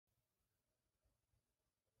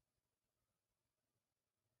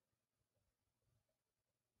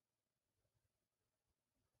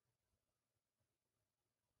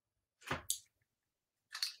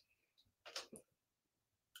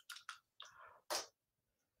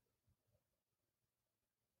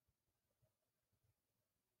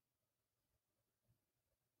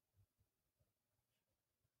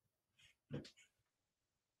Well,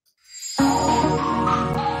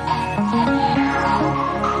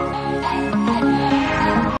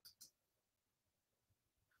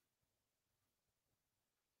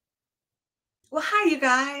 hi, you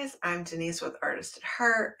guys. I'm Denyse with Artist at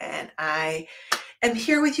Heart, and I am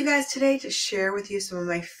here with you guys today to share with you some of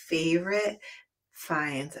my favorite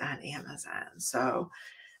finds on Amazon. So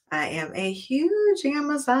I am a huge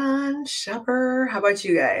Amazon shopper. How about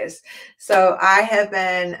you guys? So I have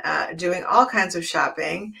been doing all kinds of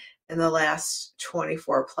shopping in the last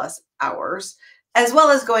 24 plus hours, as well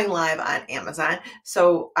as going live on Amazon.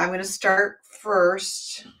 So I'm going to start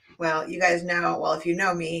first. Well, you guys know, well, if you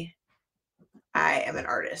know me, I am an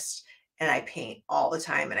artist and I paint all the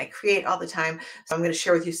time and I create all the time. So I'm going to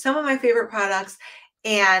share with you some of my favorite products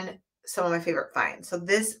and some of my favorite finds. So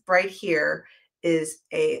this right here is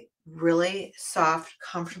a really soft,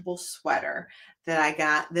 comfortable sweater that I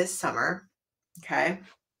got this summer. Okay.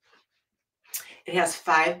 It has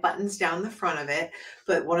 5 buttons down the front of it,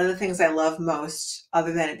 but one of the things I love most,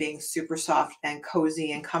 other than it being super soft and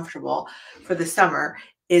cozy and comfortable for the summer,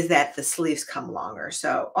 is that the sleeves come longer.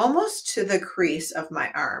 So almost to the crease of my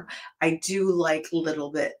arm. I do like a little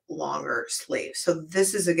bit longer sleeves. So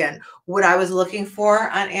this is, again, what I was looking for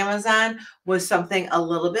on Amazon was something a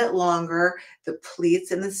little bit longer. The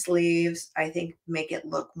pleats and the sleeves, I think, make it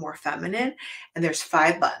look more feminine. And there's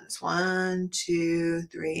 5 buttons. 1, 2,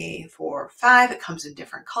 3, 4, 5. It comes in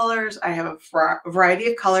different colors. I have a variety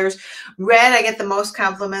of colors. Red, I get the most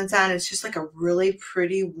compliments on. It's just like a really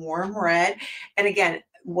pretty warm red. And again,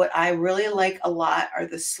 what I really like a lot are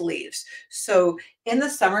the sleeves. So in the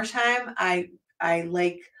summertime, I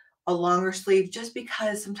like a longer sleeve just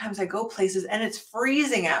because sometimes I go places and it's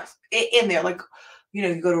freezing out in there. Like, you know,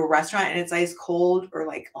 you go to a restaurant and it's ice cold, or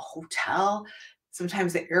like a hotel.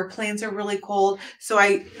 Sometimes the airplanes are really cold. So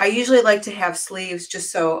I usually like to have sleeves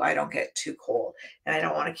just so I don't get too cold, and I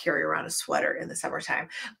don't want to carry around a sweater in the summertime.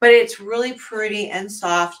 But it's really pretty and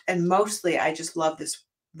soft, and mostly I just love this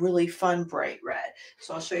really fun bright red.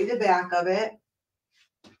 So I'll show you the back of it.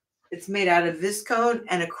 It's made out of viscose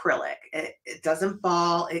and acrylic. It doesn't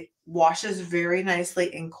ball. It washes very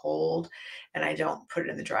nicely in cold, and I don't put it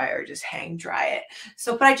in the dryer, just hang dry it.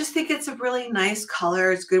 So, but I just think it's a really nice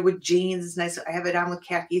color. It's good with jeans. It's nice. I have it on with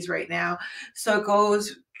khakis right now. So it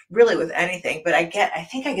goes really with anything, but I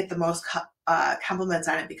think I get the most compliments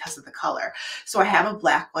on it because of the color. So I have a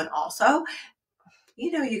black one also.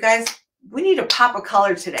 You know, you guys, we need to pop a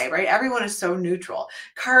color today, right? Everyone is so neutral.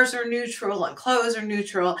 Cars are neutral and clothes are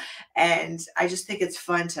neutral. And I just think it's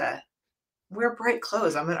fun to wear bright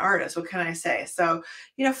clothes. I'm an artist. What can I say? So,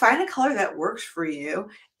 you know, find a color that works for you.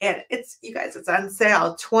 And it's, you guys, it's on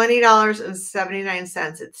sale,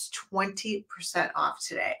 $20.79. It's 20% off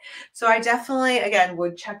today. So I definitely, again,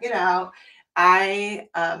 would check it out. I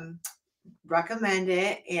recommend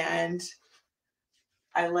it. And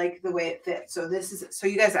I like the way it fits. So this is, so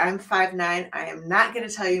you guys, I'm 5'9". I am not going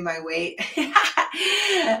to tell you my weight.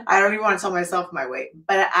 I don't even want to tell myself my weight,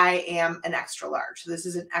 but I am an extra large. So this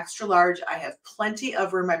is an extra large. I have plenty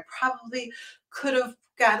of room. I probably could have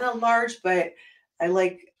gotten a large, but I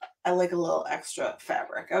like a little extra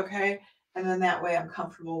fabric. Okay. And then that way I'm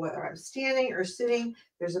comfortable whether I'm standing or sitting.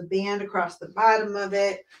 There's a band across the bottom of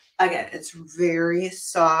it. Again, it's very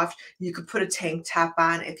soft. You could put a tank top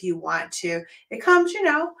on if you want to. It comes, you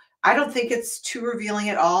know, I don't think it's too revealing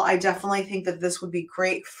at all. I definitely think that this would be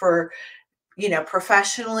great for, you know,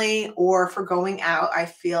 professionally or for going out. I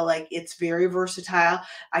feel like it's very versatile.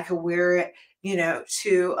 I could wear it, you know,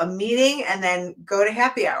 to a meeting and then go to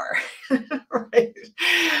happy hour. Right?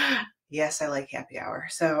 Yes, I like happy hour.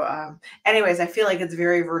 So anyways, I feel like it's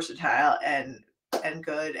very versatile and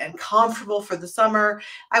good and comfortable for the summer.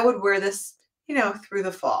 I would wear this, you know, through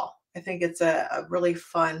the fall. I think it's a really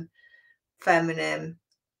fun, feminine,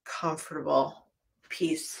 comfortable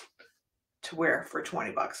piece to wear for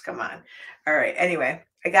 20 bucks. Come on. All right. Anyway,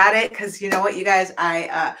 I got it because you know what, you guys,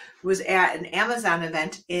 I was at an Amazon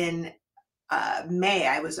event in May.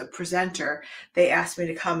 I was a presenter. They asked me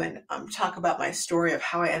to come and talk about my story of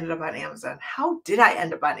how I ended up on Amazon. How did I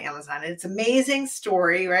end up on Amazon? It's an amazing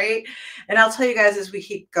story, right? And I'll tell you guys as we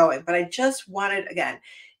keep going. But I just wanted, again,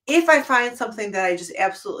 if I find something that I just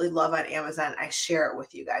absolutely love on Amazon, I share it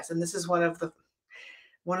with you guys. And this is one of the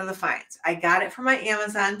finds. I got it for my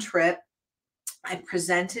Amazon trip. I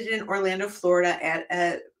presented in Orlando, Florida at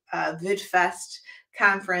a VidFest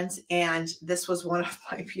conference, and this was one of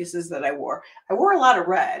my pieces that I wore. I wore a lot of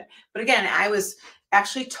red, but again, I was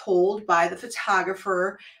actually told by the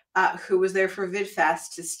photographer who was there for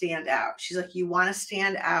VidFest to stand out. She's like, you want to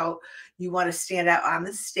stand out. You want to stand out on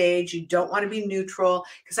the stage. You don't want to be neutral.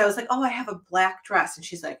 Because I was like, oh, I have a black dress. And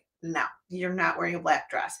she's like, no, you're not wearing a black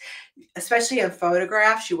dress. Especially in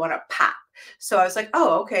photographs, you want to pop. So I was like,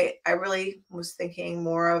 oh, okay. I really was thinking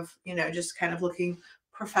more of, just kind of looking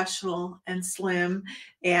professional and slim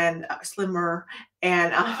and slimmer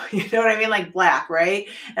and you know what I mean, like black, right?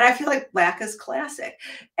 And I feel like black is classic.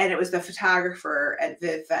 And it was the photographer at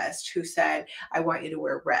Viv Fest who said, I want you to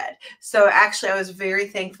wear red. So actually I was very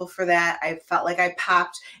thankful for that. I felt like I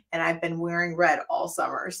popped, and I've been wearing red all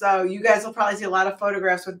summer. So you guys will probably see a lot of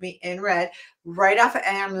photographs with me in red right off of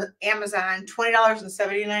Amazon,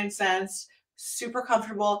 $20.79. Super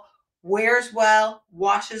comfortable, wears well,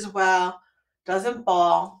 washes well, doesn't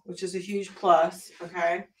ball, which is a huge plus.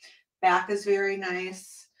 Okay. Back is very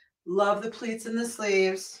nice. Love the pleats and the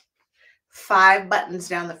sleeves. 5 buttons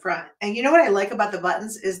down the front. And you know what I like about the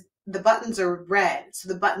buttons is the buttons are red. So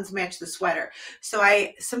the buttons match the sweater. So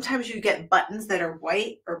sometimes you get buttons that are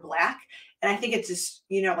white or black. And I think it just,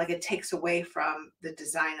 like it takes away from the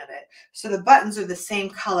design of it. So the buttons are the same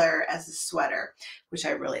color as the sweater, which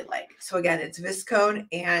I really like. So again, it's viscose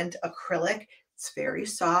and acrylic. It's very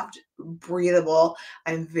soft, breathable.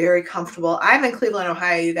 I'm very comfortable. I'm in Cleveland,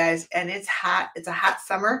 Ohio, you guys, and it's hot. It's a hot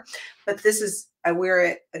summer, but I wear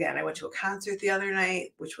it, again, I went to a concert the other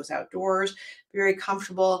night, which was outdoors, very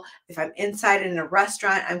comfortable. If I'm inside in a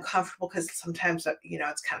restaurant, I'm comfortable because sometimes,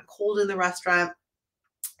 it's kind of cold in the restaurant.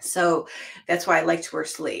 So that's why I like to wear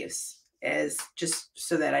sleeves, is just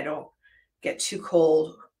so that I don't get too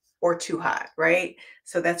cold or too hot, right?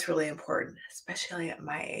 So that's really important, especially at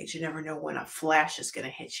my age. You never know when a flash is going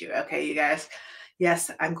to hit you. Okay, you guys.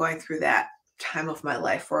 Yes, I'm going through that time of my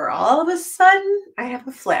life where all of a sudden I have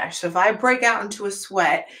a flash. So if I break out into a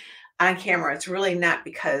sweat on camera, it's really not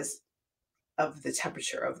because of the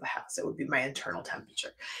temperature of the house. It would be my internal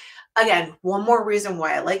temperature. Again, one more reason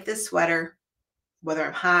why I like this sweater. Whether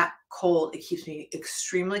I'm hot, cold, it keeps me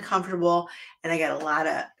extremely comfortable, and I get a lot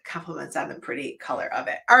of compliments on the pretty color of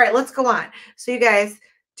it. All right, let's go on. So you guys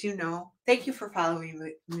do know, thank you for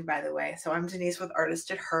following me, by the way. So I'm Denyse with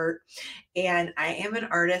Artist at Heart, and I am an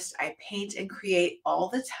artist. I paint and create all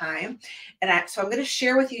the time. And so I'm going to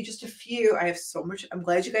share with you just a few. I have so much. I'm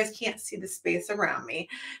glad you guys can't see the space around me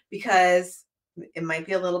because it might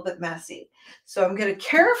be a little bit messy. So I'm going to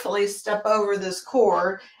carefully step over this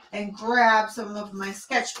cord and grab some of my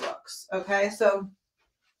sketchbooks. Okay, so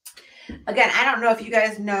again, I don't know if you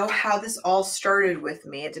guys know how this all started with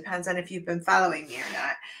me. It depends on if you've been following me or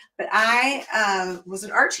not. But I was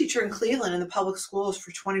an art teacher in Cleveland in the public schools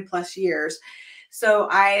for 20 plus years. So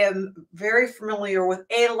I am very familiar with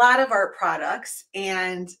a lot of art products.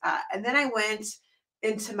 And then I went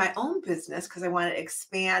into my own business because I wanted to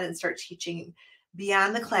expand and start teaching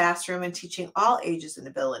beyond the classroom and teaching all ages and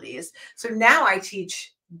abilities. So now I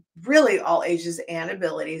teach really all ages and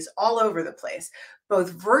abilities all over the place,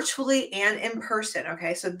 both virtually and in person.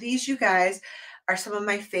 Okay, so these, you guys, are some of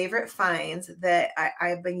my favorite finds that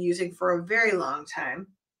I've been using for a very long time.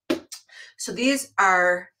 So these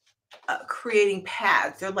are creating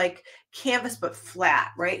pads. They're like canvas but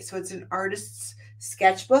flat, right? So it's an artist's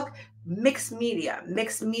sketchbook. Mixed media.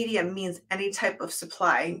 Mixed media means any type of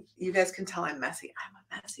supply. You guys can tell I'm messy. I'm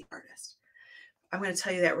a messy artist. I'm going to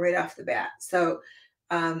tell you that right off the bat. So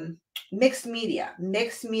mixed media,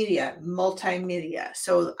 multimedia.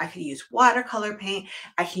 So I can use watercolor paint.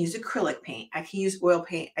 I can use acrylic paint. I can use oil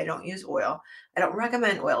paint. I don't use oil. I don't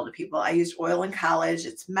recommend oil to people. I used oil in college.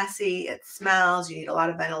 It's messy. It smells. You need a lot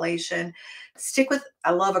of ventilation.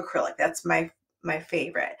 I love acrylic. That's my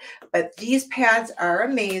favorite. But these pads are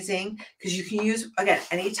amazing because you can use, again,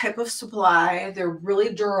 any type of supply. They're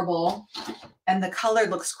really durable and the color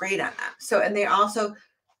looks great on them. So, and they also,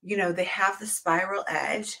 they have the spiral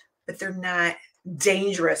edge, but they're not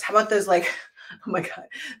dangerous. How about those, like, oh my God,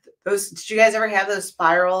 did you guys ever have those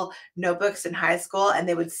spiral notebooks in high school and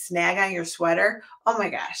they would snag on your sweater? Oh my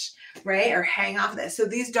gosh, right? Or hang off this. So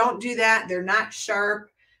these don't do that. They're not sharp,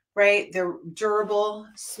 right? They're durable,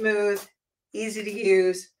 smooth, easy to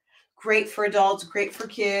use, great for adults, great for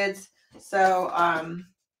kids. So, all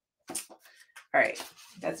right,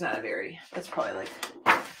 that's probably like,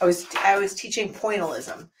 I was teaching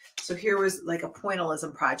pointillism. So here was like a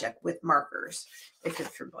pointillism project with markers. If you're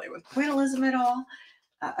familiar with pointillism at all,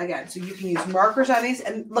 again, so you can use markers on these,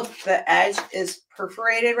 and look, the edge is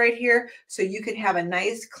perforated right here. So you can have a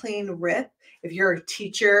nice clean rip. If you're a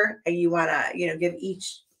teacher and you want to, give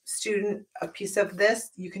each student a piece of this,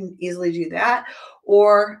 you can easily do that.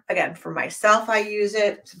 Or again, for myself, I use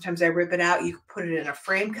it. Sometimes I rip it out. You can put it in a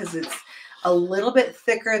frame because it's a little bit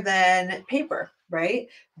thicker than paper, right?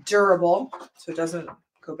 Durable, so it doesn't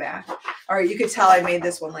go back. All right, you could tell I made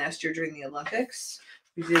this one last year during the Olympics.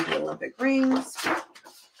 We did the Olympic rings.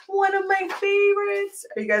 One of my favorites.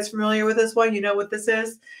 Are you guys familiar with this one? You know what this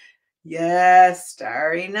is? Yes,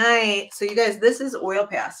 Starry Night. So you guys, this is oil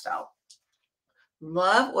pastel.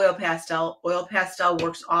 Love oil pastel. Oil pastel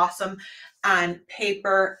works awesome on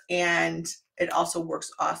paper, and it also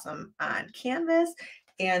works awesome on canvas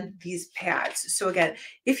and these pads. So again,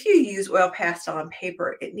 if you use oil pastel on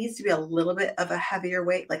paper, it needs to be a little bit of a heavier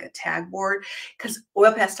weight, like a tag board, because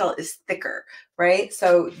oil pastel is thicker, right?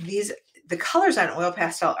 So the colors on oil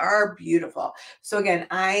pastel are beautiful. So again,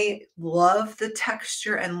 I love the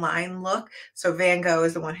texture and line look. So Van Gogh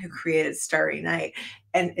is the one who created Starry Night,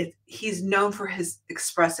 and he's known for his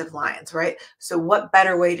expressive lines, right? So what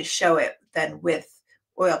better way to show it than with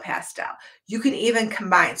oil pastel? You can even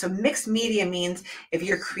combine. So mixed media means if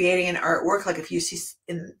you're creating an artwork, like if you see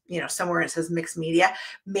in, somewhere it says mixed media,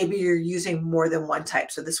 maybe you're using more than one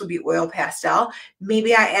type. So this would be oil pastel.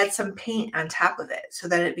 Maybe I add some paint on top of it, so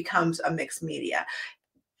then it becomes a mixed media.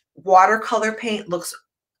 Watercolor paint looks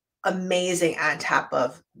amazing on top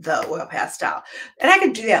of the oil pastel. And I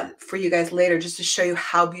could do that for you guys later just to show you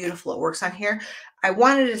how beautiful it works on here. I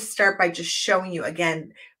wanted to start by just showing you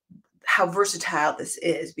again how versatile this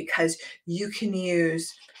is, because you can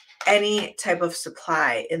use any type of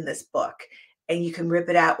supply in this book and you can rip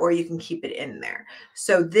it out or you can keep it in there.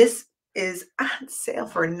 So this is on sale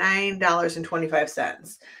for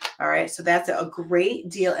 $9.25. All right, so that's a great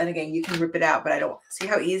deal. And again, you can rip it out, but I don't see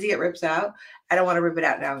how easy it rips out. I don't want to rip it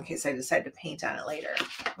out now in case I decide to paint on it later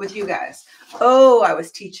with you guys. Oh, I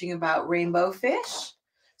was teaching about rainbow fish.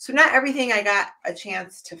 So not everything I got a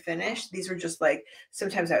chance to finish. These were just like,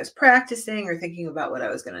 sometimes I was practicing or thinking about what I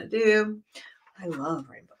was going to do. I love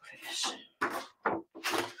rainbow fish.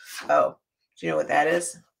 Oh, do you know what that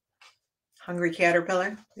is? Hungry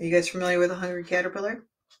caterpillar. Are you guys familiar with a hungry caterpillar?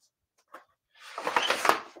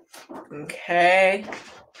 Okay.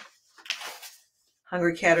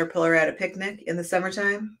 Hungry caterpillar at a picnic in the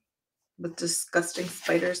summertime with disgusting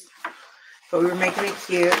spiders. But we were making it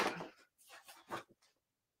cute.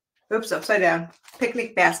 Oops, upside down.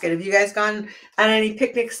 Picnic basket. Have you guys gone on any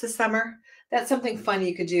picnics this summer? That's something fun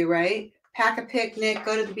you could do, right? Pack a picnic,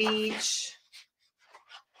 go to the beach.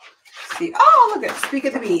 See, oh, look at it. Speak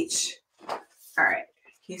of the beach. All right.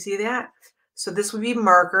 Can you see that? So this would be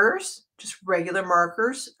markers, just regular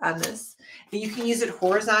markers on this. And you can use it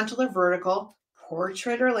horizontal or vertical,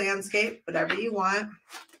 portrait or landscape, whatever you want.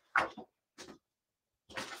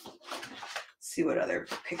 Let's see what other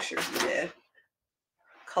pictures we did.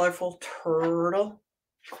 Colorful turtle.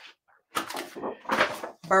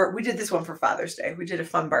 We did this one for Father's Day. We did a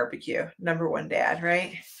fun barbecue. Number one dad,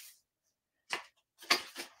 right?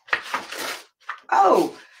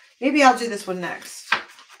 Oh, maybe I'll do this one next.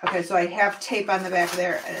 Okay, so I have tape on the back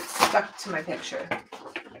there and it's stuck to my picture.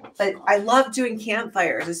 But I love doing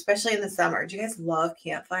campfires, especially in the summer. Do you guys love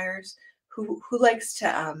campfires? Who likes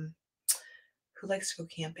to go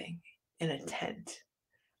camping in a tent?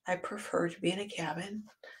 I prefer to be in a cabin,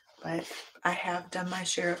 but I have done my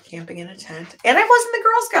share of camping in a tent. And I was in the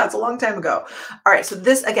Girl Scouts a long time ago. All right, so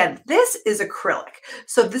this, again, this is acrylic.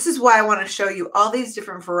 So this is why I want to show you all these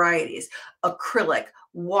different varieties. Acrylic,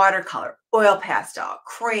 watercolor, oil pastel,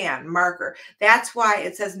 crayon, marker. That's why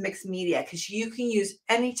it says mixed media, because you can use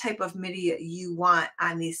any type of media you want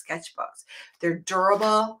on these sketchbooks. They're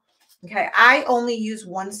durable. Okay, I only use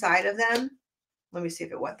one side of them. Let me see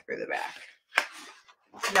if it went through the back.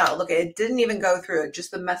 No, look, it didn't even go through it,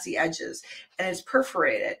 just the messy edges, and it's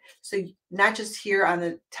perforated. So not just here on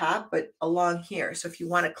the top, but along here. So if you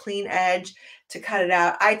want a clean edge to cut it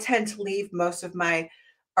out, I tend to leave most of my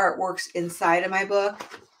artworks inside of my book,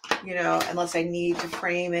 unless I need to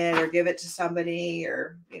frame it or give it to somebody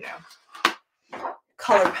or,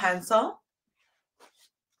 color pencil.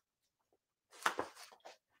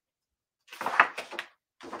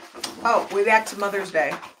 Oh, way back to Mother's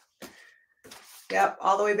Day. Yep,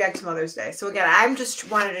 all the way back to Mother's Day. So again, I'm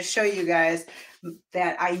just wanted to show you guys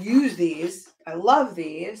that I use these. I love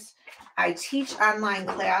these. I teach online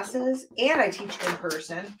classes and I teach in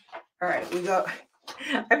person. All right, we go.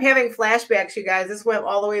 I'm having flashbacks, you guys. This went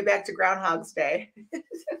all the way back to Groundhog's Day.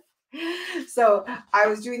 So I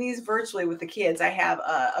was doing these virtually with the kids. I have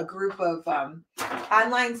a group of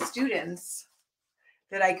online students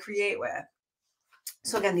that I create with.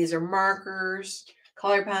 So again, these are markers,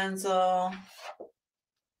 color pencil.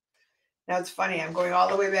 Now it's funny, I'm going all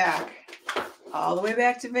the way back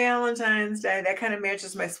to Valentine's Day. That kind of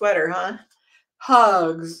matches my sweater, huh?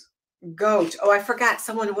 Hugs, goat. Oh, I forgot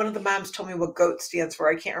one of the moms told me what GOAT stands for.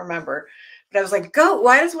 I can't remember. But I was like, go,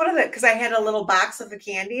 why does one of the, because I had a little box of the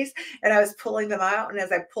candies and I was pulling them out. And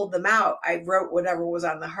as I pulled them out, I wrote whatever was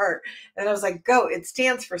on the heart. And I was like, go, it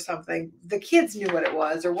stands for something. The kids knew what it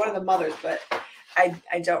was, or one of the mothers, but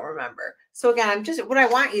I don't remember. So again, what I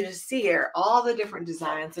want you to see are all the different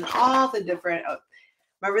designs and all the different,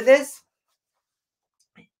 remember this?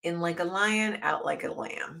 In like a lion, out like a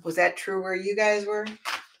lamb. Was that true where you guys were?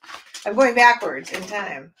 I'm going backwards in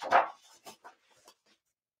time.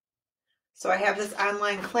 So I have this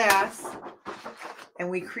online class and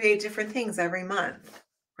we create different things every month,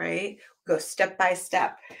 right? We go step by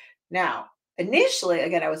step. Now, initially,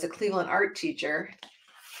 again, I was a Cleveland art teacher.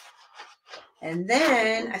 And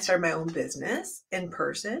then I started my own business in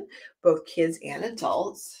person, both kids and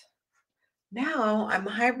adults. Now I'm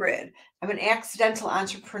a hybrid. I'm an accidental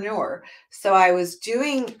entrepreneur. So I was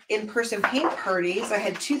doing in-person paint parties. I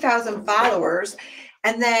had 2,000 followers.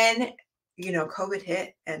 And then, COVID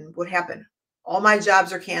hit, and what happened? All my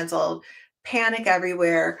jobs are canceled, panic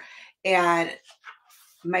everywhere. And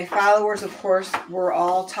my followers, of course, were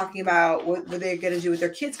all talking about what were they going to do with their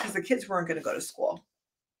kids, because the kids weren't going to go to school.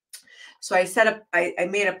 So I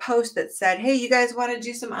made a post that said, hey, you guys want to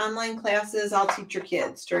do some online classes? I'll teach your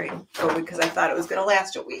kids during COVID, because I thought it was going to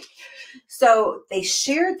last a week. So they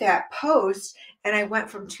shared that post, and I went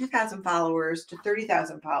from 2,000 followers to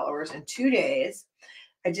 30,000 followers in 2 days.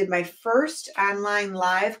 I did my first online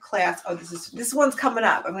live class. Oh, this one's coming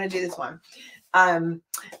up. I'm going to do this one. I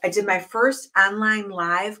did my first online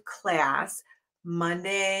live class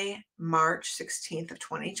Monday, March 16th of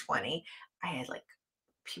 2020. I had like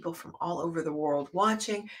people from all over the world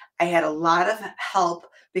watching. I had a lot of help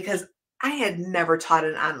because I had never taught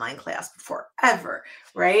an online class before, ever,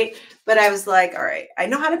 right? But I was like, all right, I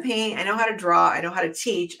know how to paint, I know how to draw, I know how to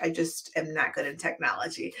teach. I just am not good in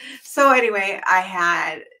technology. So anyway,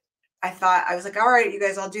 I thought, I was like, all right, you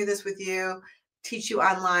guys, I'll do this with you, teach you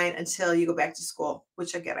online until you go back to school,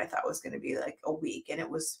 which again, I thought was going to be like a week, and it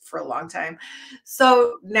was for a long time.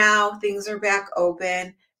 So now things are back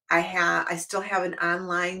open. I still have an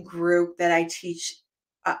online group that I teach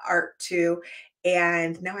art to.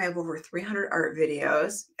 And now I have over 300 art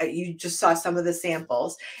videos. You just saw some of the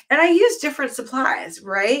samples. And I use different supplies,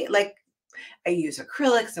 right? Like I use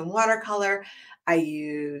acrylics and watercolor. I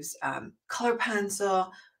use color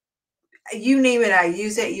pencil. You name it, I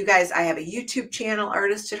use it. You guys, I have a YouTube channel,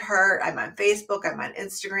 Artist at Heart. I'm on Facebook. I'm on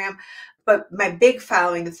Instagram. But my big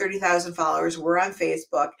following, the 30,000 followers, were on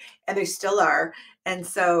Facebook, and they still are. And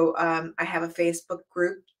so I have a Facebook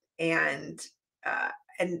group, and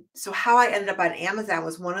so how I ended up on Amazon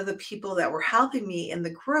was one of the people that were helping me in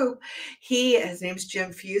the group. His name's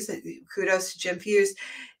Jim Fuse. Kudos to Jim Fuse.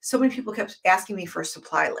 So many people kept asking me for a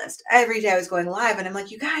supply list. Every day I was going live, and I'm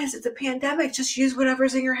like, you guys, it's a pandemic. Just use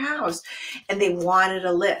whatever's in your house. And they wanted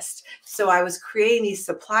a list. So I was creating these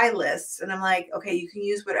supply lists, and I'm like, okay, you can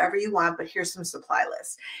use whatever you want, but here's some supply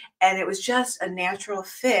lists. And it was just a natural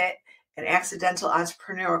fit, an accidental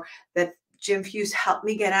entrepreneur that Jim Fuse helped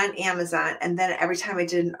me get on Amazon. And then every time I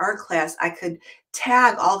did an art class, I could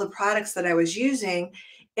tag all the products that I was using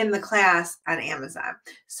in the class on Amazon.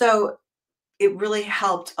 So it really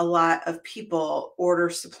helped a lot of people order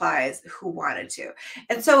supplies who wanted to.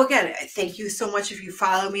 And so again, thank you so much if you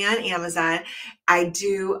follow me on Amazon. I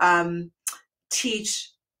do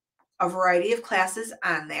teach a variety of classes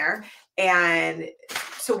on there. And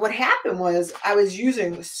so what happened was I was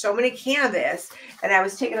using so many canvas, and I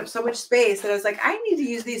was taking up so much space that I was like, I need to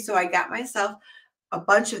use these. So I got myself a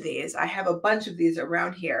bunch of these. I have a bunch of these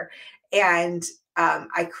around here, and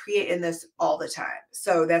I create in this all the time.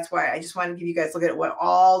 So that's why I just want to give you guys, look at it, went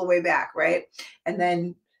all the way back, right? And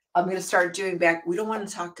then I'm going to start doing we don't want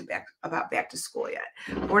to talk about back to school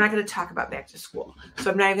yet. We're not going to talk about back to school.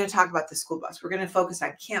 So I'm not even going to talk about the school bus. We're going to focus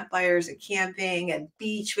on campfires and camping and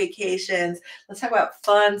beach vacations. Let's talk about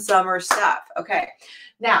fun summer stuff. Okay.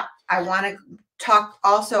 Now I want to talk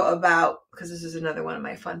also about, because this is another one of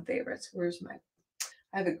my fun favorites.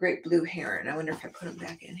 I have a great blue heron. I wonder if I put him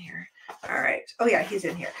back in here. All right. Oh yeah, he's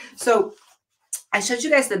in here. So I showed you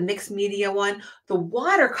guys the mixed media one. The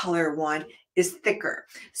watercolor one is thicker.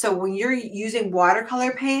 So when you're using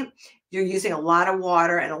watercolor paint, you're using a lot of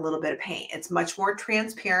water and a little bit of paint. It's much more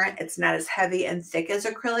transparent. It's not as heavy and thick as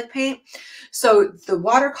acrylic paint. So the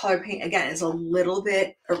watercolor paint, again, is a little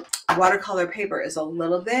bit, or watercolor paper is a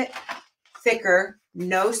little bit thicker,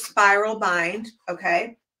 no spiral bind,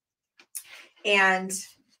 okay? And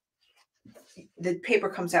the paper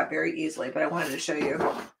comes out very easily, but I wanted to show you.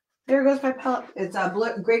 There goes my pellet. It's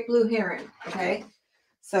a great blue heron, okay?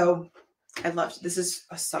 So I love, this is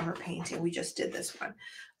a summer painting. We just did this one.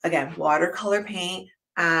 Again, watercolor paint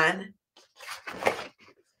on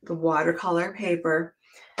the watercolor paper,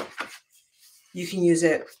 you can use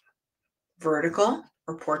it vertical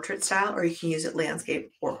or portrait style, or you can use it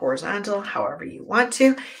landscape or horizontal, however you want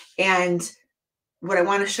to. And what I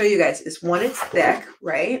want to show you guys is, one, it's thick,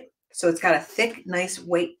 right? So it's got a thick, nice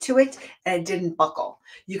weight to it, and it didn't buckle.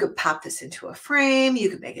 You could pop this into a frame. You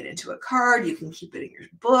could make it into a card. You can keep it in your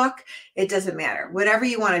book. It doesn't matter. Whatever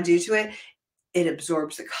you want to do to it, it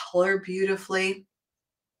absorbs the color beautifully.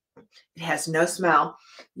 It has no smell.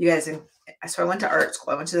 You guys, so I went to art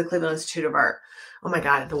school. I went to the Cleveland Institute of Art. Oh my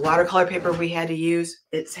God, the watercolor paper we had to use,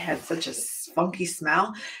 it had such a funky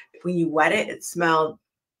smell. When you wet it, it smelled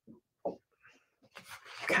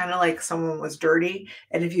kind of like someone was dirty.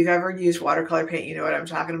 And if you've ever used watercolor paint, you know what I'm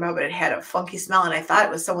talking about, but it had a funky smell, and I thought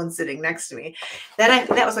it was someone sitting next to me. That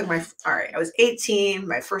was like all right, I was 18,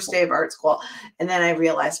 my first day of art school. And then I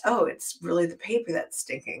realized, oh, it's really the paper that's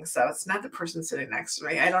stinking. So it's not the person sitting next to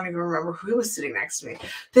me. I don't even remember who was sitting next to me.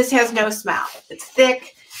 This has no smell. It's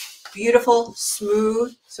thick, beautiful,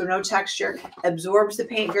 smooth, so no texture, absorbs the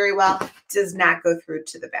paint very well, does not go through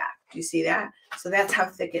to the back. Do you see that? So that's how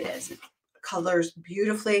thick it is. It colors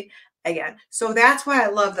beautifully again. So that's why I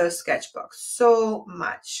love those sketchbooks so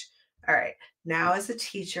much. All right, now as a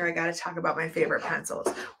teacher, I got to talk about my favorite pencils.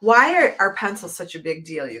 Why are pencils such a big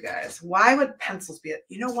deal, you guys? Why would pencils be?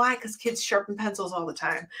 You know why? Because kids sharpen pencils all the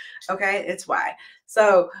time. Okay, it's why.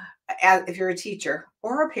 So if you're a teacher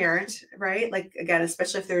or a parent, right? Like, again,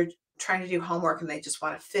 especially if they're trying to do homework and they just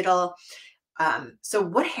want to fiddle. So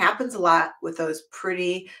what happens a lot with those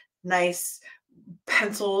pretty nice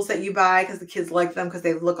pencils that you buy because the kids like them because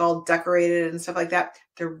they look all decorated and stuff like that,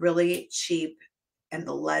 they're really cheap, and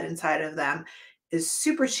the lead inside of them is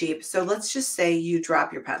super cheap. So let's just say you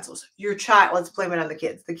drop your pencils. Your child, let's blame it on the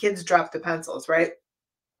kids. The kids drop the pencils, right?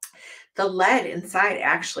 The lead inside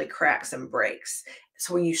actually cracks and breaks.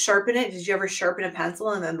 So when you sharpen it, did you ever sharpen a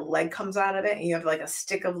pencil and then the lead comes out of it and you have like a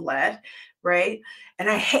stick of lead, right?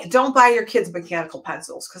 And don't buy your kids mechanical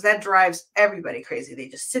pencils because that drives everybody crazy. They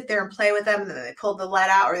just sit there and play with them, and then they pull the lead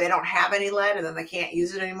out, or they don't have any lead and then they can't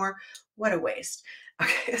use it anymore. What a waste.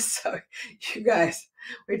 Okay, so you guys,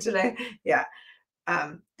 wait today. Yeah.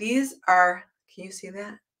 These are, can you see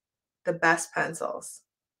that? The best pencils.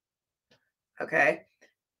 Okay.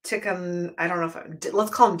 I don't know if let's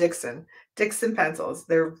call them Dixon pencils.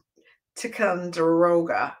 They're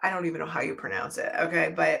Ticonderoga. I don't even know how you pronounce it.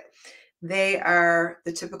 Okay. But they are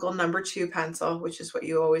the typical number 2 pencil, which is what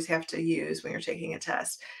you always have to use when you're taking a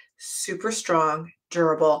test. Super strong,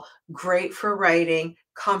 durable, great for writing,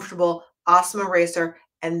 comfortable, awesome eraser,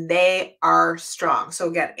 and they are strong. So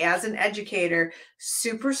again, as an educator,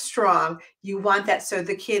 super strong. You want that so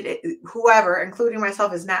the kid, whoever, including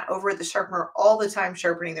myself, is not over at the sharpener all the time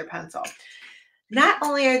sharpening their pencil. Not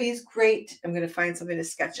only are these great, I'm going to find something to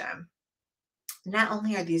sketch on. Not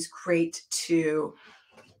only are these great to,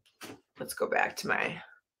 we'll go back to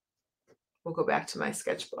my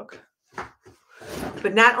sketchbook.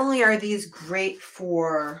 But not only are these great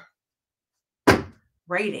for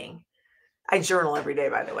writing, I journal every day,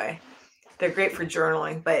 by the way. They're great for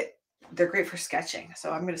journaling, but they're great for sketching.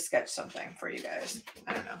 So I'm going to sketch something for you guys.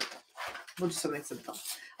 I don't know. We'll do something simple.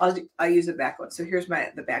 I'll use a back one. So here's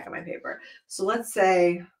the back of my paper. So let's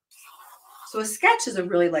say, so a sketch is a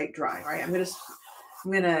really light drawing, right? I'm going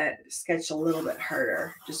to sketch a little bit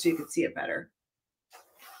harder just so you can see it better.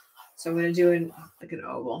 So I'm going to do like an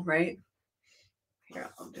oval, right? Here,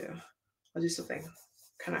 I'll do something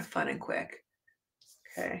kind of fun and quick.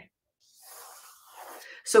 Okay.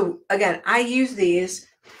 So again, I use these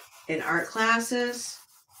in art classes.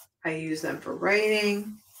 I use them for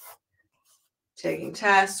writing, taking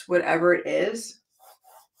tests, whatever it is.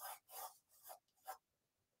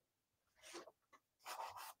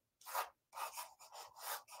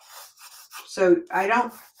 So I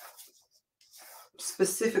don't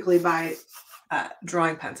specifically buy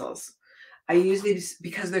drawing pencils. I use these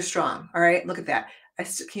because they're strong. All right, look at that.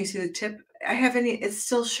 Can you see the tip? It's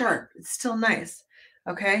still sharp. It's still nice.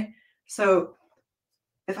 Okay. So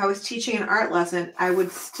if I was teaching an art lesson, I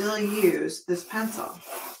would still use this pencil.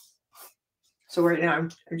 So right now I'm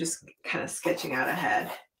just kind of sketching out a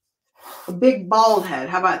head. A big bald head.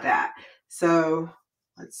 How about that? So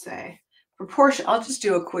let's say proportion. I'll just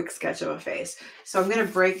do a quick sketch of a face. So I'm going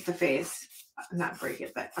to break the face. Not break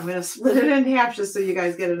it, but I'm going to split it in half just so you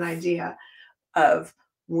guys get an idea of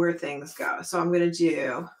where things go. So I'm going to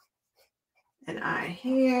do an eye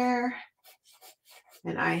here,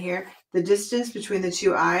 an eye here. The distance between the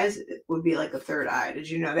 2 eyes would be like a 3rd eye. Did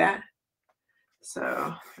you know that?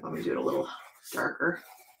 So let me do it a little darker.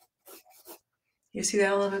 You see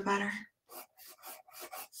that a little bit better?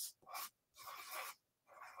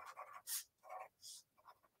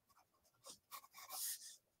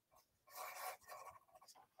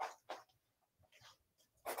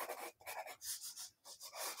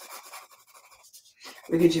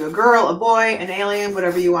 We could do a girl, a boy, an alien,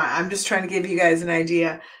 whatever you want. I'm just trying to give you guys an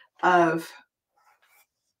idea of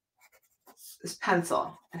this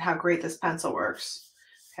pencil and how great this pencil works.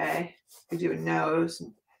 Okay, we do a nose.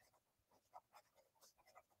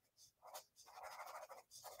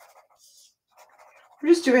 We're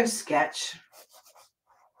just doing a sketch.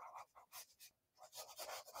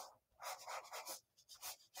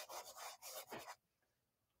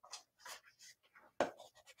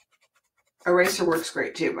 Eraser works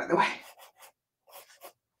great too, by the way.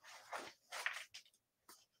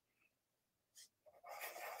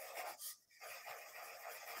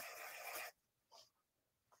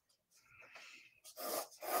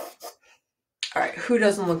 All right, who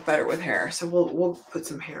doesn't look better with hair? So we'll put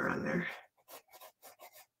some hair on there.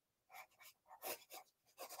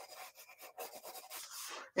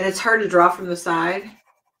 And it's hard to draw from the side.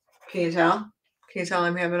 Can you tell? Can you tell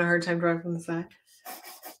I'm having a hard time drawing from the side?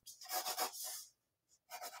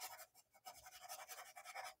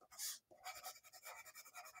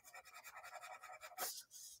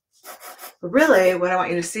 But really, what I want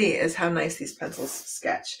you to see is how nice these pencils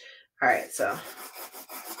sketch. All right, so.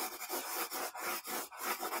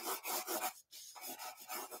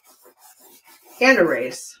 And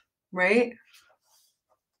erase, right?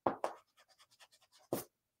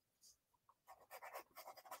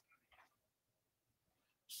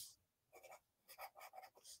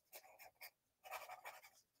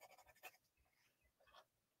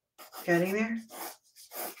 Getting there?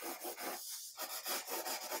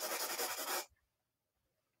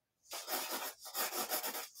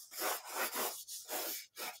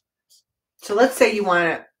 So let's say you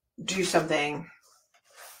want to do something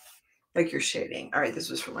like you're shading. All right, this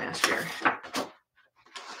was from last year.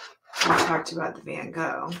 We talked about the Van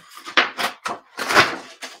Gogh.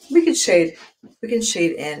 We can shade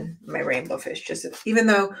in my rainbow fish, just even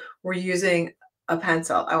though we're using a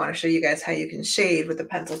pencil. I want to show you guys how you can shade with a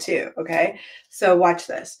pencil too, okay? So watch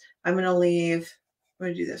this. I'm going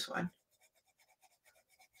to do this one.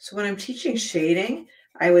 So when I'm teaching shading,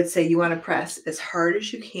 I would say you want to press as hard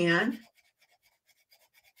as you can.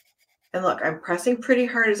 And look, I'm pressing pretty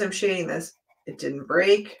hard as I'm shading this. It didn't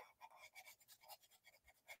break,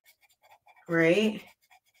 right?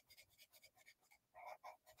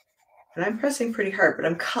 And I'm pressing pretty hard, but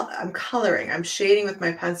I'm coloring. I'm shading with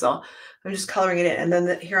my pencil. I'm just coloring it in. And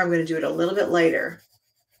then here I'm going to do it a little bit lighter.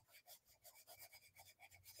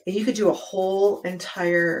 And you could do a whole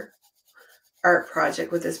entire art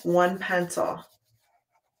project with this one pencil.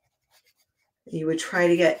 You would try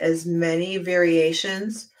to get as many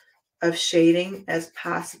variations of shading as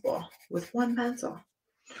possible with one pencil,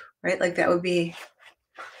 right? Like that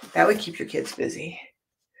would keep your kids busy.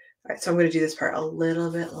 All right, so I'm going to do this part a little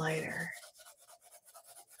bit lighter.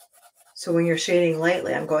 So when you're shading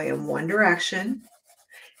lightly, I'm going in one direction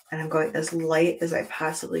and I'm going as light as I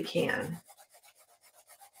possibly can.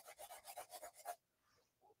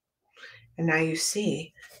 And now you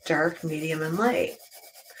see dark, medium, and light.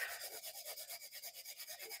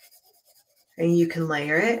 And you can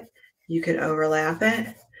layer it. You can overlap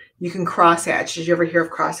it. You can cross hatch. Did you ever hear of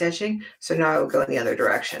cross hatching? So now I will go in the other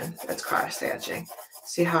direction. That's cross hatching.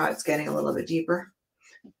 See how it's getting a little bit deeper?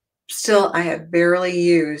 Still, I have barely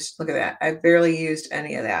used, look at that. I've barely used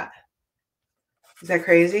any of that. Is that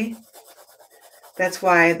crazy? That's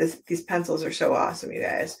why these pencils are so awesome, you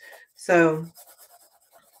guys. So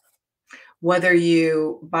whether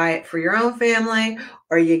you buy it for your own family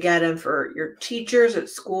or you get them for your teachers at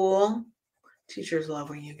school, teachers love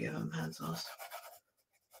when you give them pencils.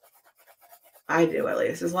 I do, at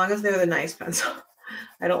least, as long as they're the nice pencil.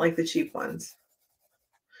 I don't like the cheap ones.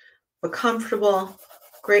 But comfortable,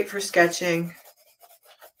 great for sketching,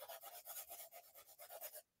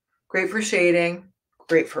 great for shading,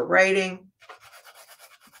 great for writing,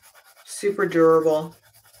 super durable.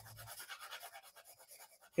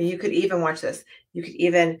 And you could even, watch this, you could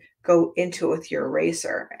even go into it with your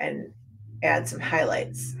eraser and add some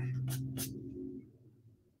highlights.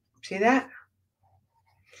 See that?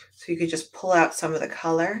 So you could just pull out some of the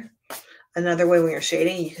color. Another way, when you're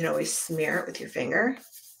shading, you can always smear it with your finger.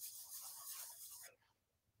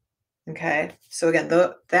 Okay, so again,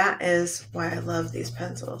 that is why I love these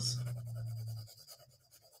pencils.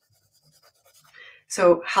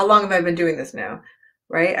 So how long have I been doing this now,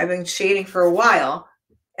 right? I've been shading for a while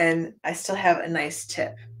and I still have a nice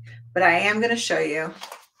tip, but I am going to show you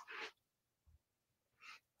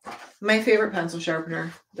my favorite pencil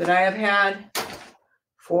sharpener that I have had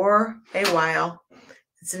for a while.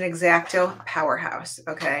 It's an X-Acto Powerhouse,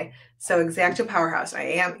 okay? So X-Acto Powerhouse,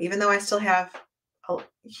 even though I still have,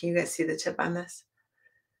 can you guys see the tip on this?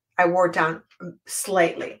 I wore it down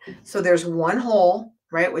slightly. So there's one hole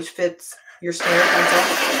right? Which fits your standard pencil.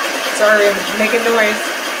 Sorry, I'm making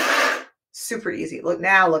noise. Super easy. Look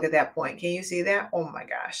at that point. Can you see that? Oh my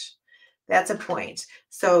gosh. That's a point.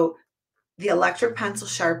 So the electric pencil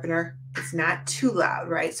sharpener is not too loud,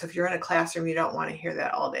 right? So if you're in a classroom, you don't want to hear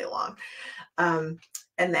that all day long. And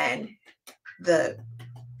then the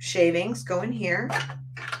shavings go in here.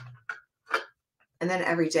 And then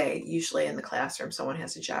every day, usually in the classroom, someone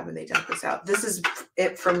has a job and they dump this out. This is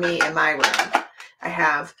it for me in my room. I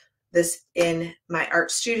have this in my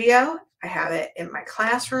art studio. I have it in my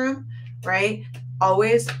classroom, right?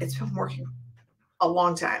 Always, it's been working a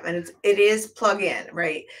long time, and it is plug in,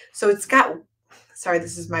 right? So it's got, sorry,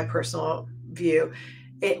 this is my personal view.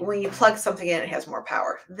 When you plug something in, it has more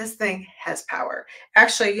power. This thing has power.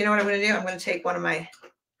 Actually, you know what I'm going to do? I'm going to take one of my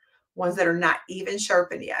ones that are not even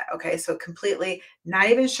sharpened yet. Okay, so completely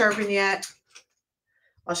not even sharpened yet.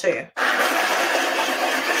 I'll show you.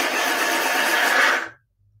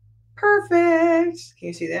 Perfect. Can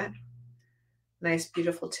you see that? Nice,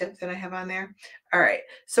 beautiful tip that I have on there. All right.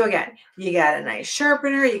 So again, you got a nice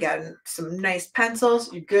sharpener, you got some nice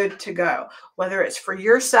pencils, you're good to go. Whether it's for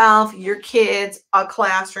yourself, your kids, a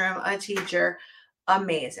classroom, a teacher,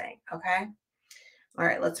 amazing. Okay. All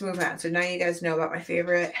right, let's move on. So now you guys know about my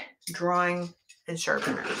favorite drawing and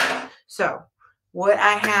sharpeners. So what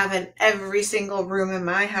I have in every single room in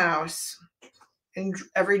my house, in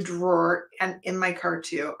every drawer and in my car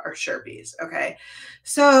too, are Sharpies. Okay.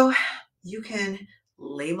 So you can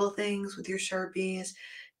label things with your Sharpies.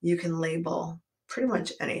 You can label pretty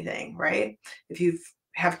much anything, right? If you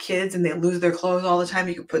have kids and they lose their clothes all the time,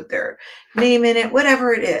 you can put their name in it,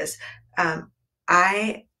 whatever it is.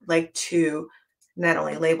 I like to not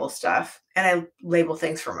only label stuff, and I label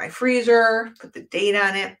things for my freezer, put the date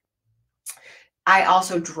on it. I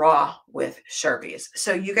also draw with Sharpies.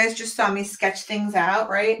 So you guys just saw me sketch things out,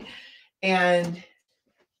 right? And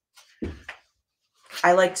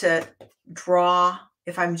I like to draw.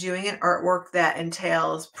 If I'm doing an artwork that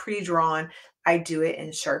entails pre-drawn, I do it in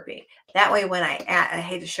Sharpie. That way when I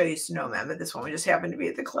hate to show you snowmen, but this one just happened to be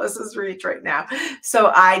at the closest reach right now.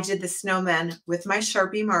 So I did the snowmen with my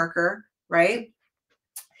Sharpie marker, right?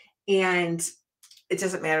 And it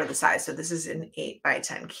doesn't matter the size. So this is an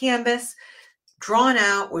 8x10 canvas drawn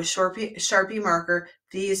out with Sharpie marker.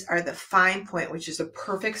 These are the fine point, which is a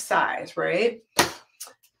perfect size, right?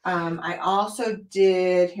 I also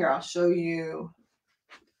did, here, I'll show you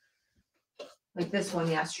like this one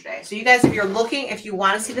yesterday. So you guys, if you're looking, if you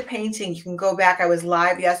want to see the painting, you can go back. I was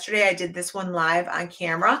live yesterday. I did this one live on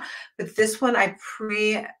camera, but this one I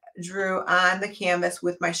pre-drew on the canvas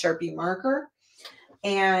with my Sharpie marker.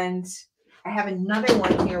 And I have another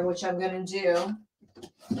one here, which I'm going to do.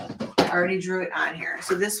 I already drew it on here.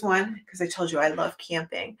 So this one, because I told you I love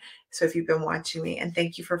camping. So if you've been watching me, and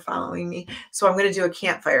thank you for following me. So I'm going to do a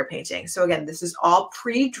campfire painting. So again, this is all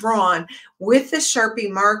pre-drawn with the Sharpie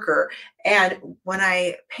marker. And when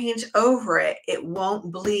I paint over it, it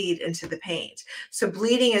won't bleed into the paint. So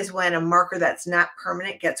bleeding is when a marker that's not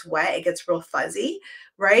permanent gets wet. It gets real fuzzy,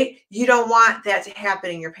 right? You don't want that to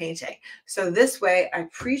happen in your painting. So this way I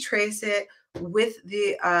pre-trace it with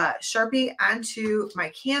the Sharpie onto my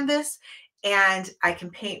canvas, and I can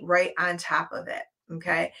paint right on top of it.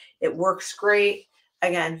 Okay, it works great.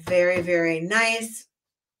 Again, very, very nice.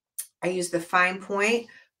 I use the fine point,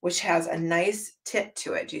 which has a nice tip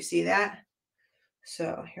to it. Do you see that?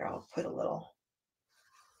 So here, I'll put a little.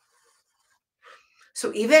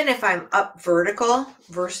 So even if I'm up vertical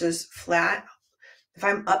versus flat, if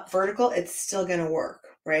I'm up vertical, it's still going to work,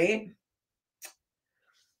 right?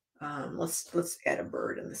 Let's add a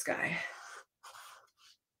bird in the sky.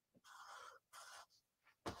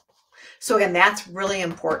 So again, that's really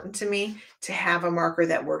important to me, to have a marker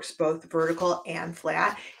that works both vertical and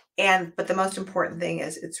flat. But the most important thing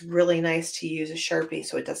is it's really nice to use a Sharpie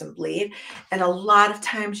so it doesn't bleed. And a lot of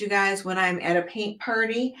times, you guys, when I'm at a paint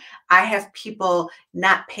party, I have people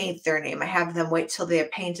not paint their name. I have them wait till the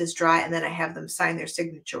paint is dry, and then I have them sign their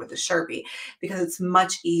signature with a Sharpie, because it's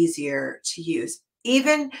much easier to use.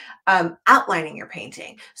 Even outlining your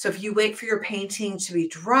painting. So if you wait for your painting to be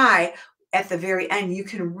dry, at the very end, you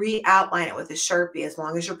can re-outline it with a Sharpie as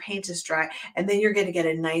long as your paint is dry, and then you're going to get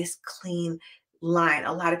a nice clean line.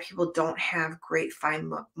 A lot of people don't have great fine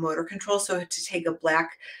motor control, so to take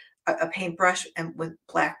a paintbrush and with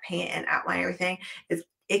black paint and outline everything,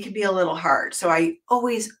 it can be a little hard. So I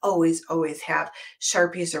always, always, always have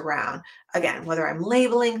Sharpies around. Again, whether I'm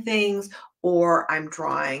labeling things or I'm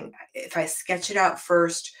drawing, if I sketch it out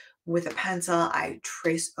first with a pencil, I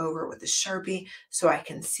trace over with a Sharpie so I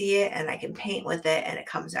can see it and I can paint with it, and it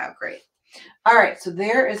comes out great. All right, so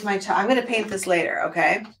there is my I'm going to paint this later,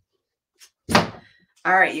 okay?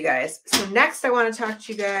 All right, you guys. So next I want to talk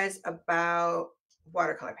to you guys about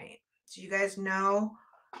watercolor paint. Do you guys know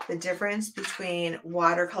the difference between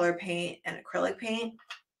watercolor paint and acrylic paint?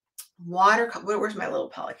 Where's my little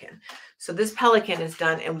pelican? So this pelican is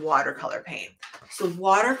done in watercolor paint. So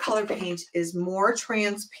watercolor paint is more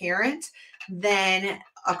transparent than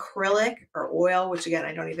acrylic or oil, which again,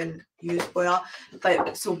 I don't even use oil,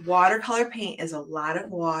 but so watercolor paint is a lot of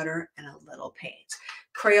water and a little paint.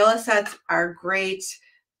 Crayola sets are great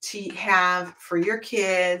to have for your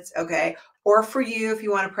kids, okay, or for you if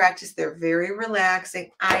you want to practice. They're very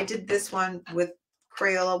relaxing. I did this one with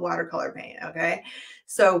Crayola watercolor paint, okay?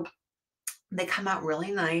 So they come out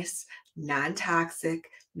really nice,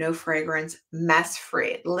 non-toxic, no fragrance,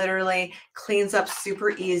 mess-free. It literally cleans up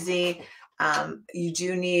super easy. You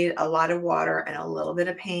do need a lot of water and a little bit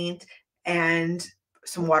of paint and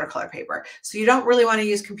some watercolor paper. So you don't really want to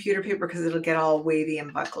use computer paper because it'll get all wavy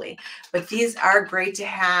and buckly. But these are great to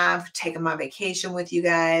have. Take them on vacation with you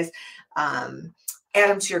guys. Add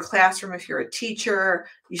them to your classroom if you're a teacher.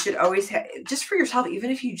 You should always have, just for yourself, even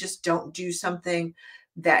if you just don't do something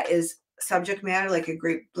that is subject matter like a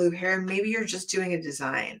great blue heron, maybe you're just doing a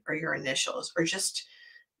design or your initials or just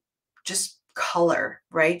color,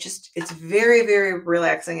 right? Just it's very, very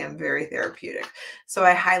relaxing and very therapeutic. So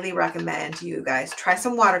I highly recommend you guys try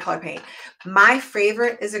some watercolor paint. My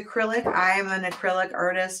favorite is acrylic. I am an acrylic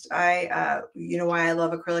artist. You know why I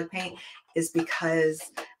love acrylic paint is because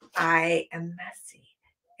I am messy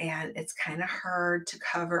and it's kind of hard to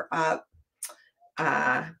cover up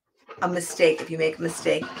a mistake if you make a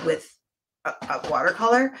mistake with a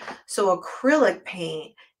watercolor. So acrylic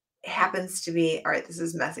paint happens to be, all right, this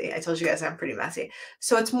is messy. I told you guys I'm pretty messy.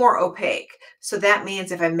 So it's more opaque. So that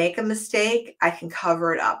means if I make a mistake, I can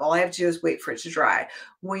cover it up. All I have to do is wait for it to dry.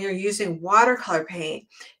 When you're using watercolor paint,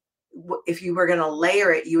 if you were going to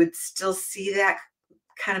layer it, you would still see that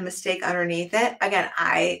kind of mistake underneath it. Again,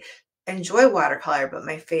 I enjoy watercolor, but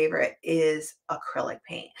my favorite is acrylic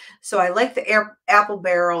paint. So I like the apple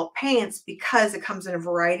barrel paints because it comes in a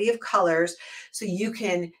variety of colors. So you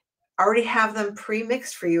can already have them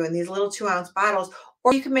pre-mixed for you in these little 2-ounce bottles,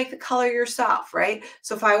 or you can make the color yourself, right?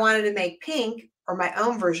 So if I wanted to make pink or my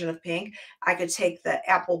own version of pink, I could take the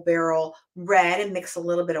apple barrel red and mix a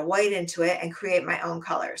little bit of white into it and create my own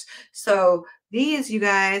colors. So these, you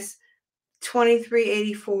guys,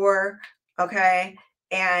 $23.84, okay?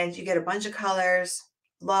 And you get a bunch of colors.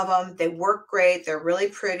 Love them. They work great. They're really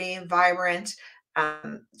pretty, vibrant.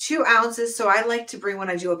 2 ounces. So I like to bring, when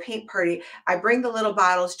I do a paint party, I bring the little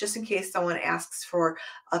bottles just in case someone asks for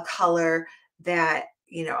a color that,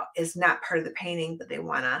 you know, is not part of the painting, but they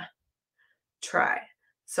want to try.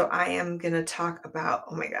 So I am going to talk about,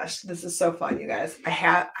 oh my gosh, this is so fun, you guys. I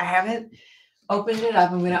haven't opened it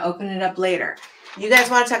up. I'm going to open it up later. You guys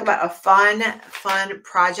want to talk about a fun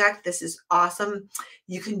project? This is awesome.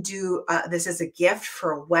 You can do this as a gift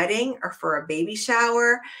for a wedding or for a baby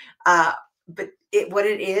shower. But what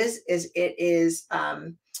it is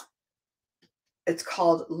it's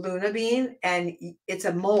called Luna Bean, and it's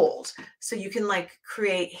a mold. So you can like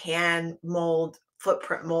create hand mold,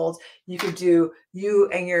 footprint molds. You could do, you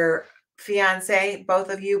and your fiance, both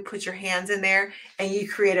of you put your hands in there and you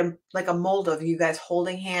create like a mold of you guys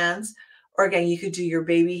holding hands. Or again, you could do your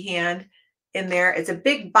baby hand in there. It's a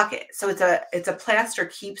big bucket. So it's a plaster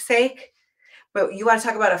keepsake. But you want to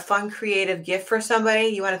talk about a fun, creative gift for somebody,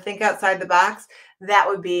 you want to think outside the box, that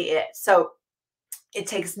would be it. So it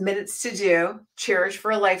takes minutes to do, cherish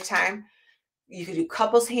for a lifetime. You could do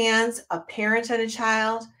couples hands, a parent and a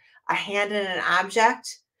child, a hand and an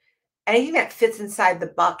object. Anything that fits inside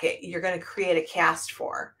the bucket, you're going to create a cast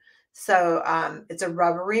for. So it's a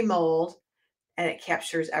rubbery mold and it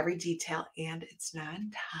captures every detail and it's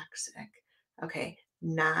non-toxic. Okay,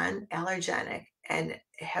 non-allergenic, and it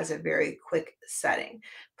has a very quick setting.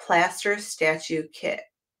 Plaster statue kit.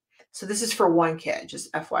 So this is for one kit,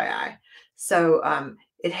 just FYI. So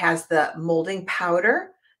it has the molding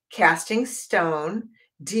powder, casting stone,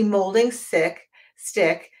 demolding stick,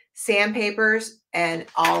 sandpapers, and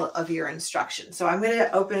all of your instructions. So I'm going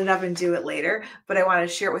to open it up and do it later, but I want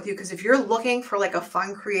to share it with you because if you're looking for like a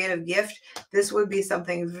fun, creative gift, this would be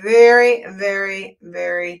something very, very,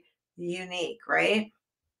 very unique, right?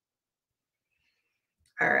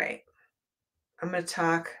 All right. I'm going to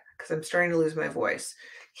talk because I'm starting to lose my voice.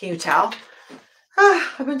 Can you tell?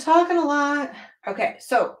 I've been talking a lot. Okay,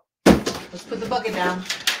 so let's put the bucket down.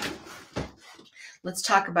 Let's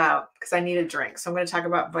talk about, because I need a drink. So I'm going to talk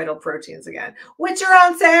about Vital Proteins again, which are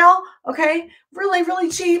on sale. Okay, really,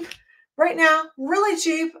 really cheap right now. Really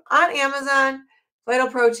cheap on Amazon. Vital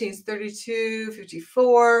Proteins,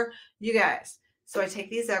 $32.54. You guys. So I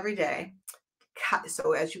take these every day.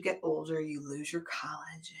 So as you get older, you lose your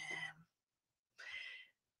collagen.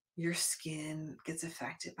 Your skin gets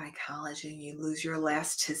affected by collagen. You lose your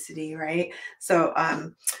elasticity, right? So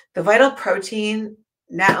the vital protein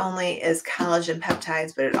not only is collagen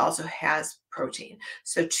peptides, but it also has protein.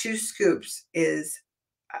 So 2 scoops is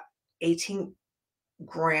 18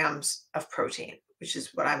 grams of protein, which is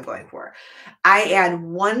what I'm going for. I add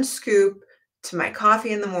 1 scoop to my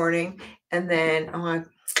coffee in the morning, and then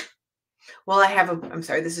well, I'm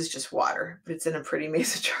sorry, this is just water, but it's in a pretty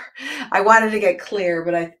mason jar. I wanted to get clear,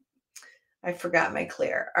 but I forgot my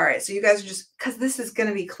clear. All right, so you guys are just, because this is going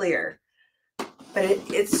to be clear, but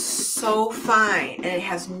it's so fine, and it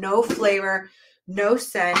has no flavor, no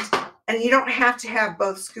scent, and you don't have to have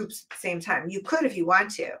both scoops at the same time. You could if you want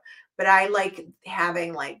to, but I like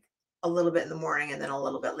having like a little bit in the morning and then a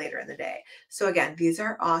little bit later in the day. So again, these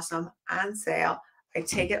are awesome, on sale. I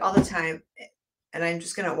take it all the time, and I'm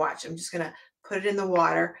just going to watch. I'm just going to put it in the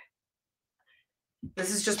water.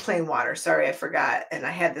 This is just plain water. Sorry, I forgot. And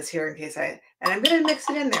I had this here in case and I'm going to mix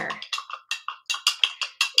it in there.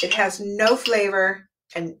 It has no flavor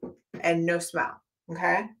and no smell.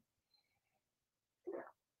 Okay.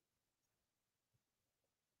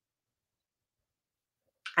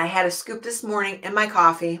 I had a scoop this morning in my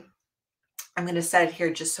coffee. I'm going to set it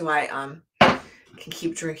here just so I can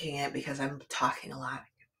keep drinking it because I'm talking a lot.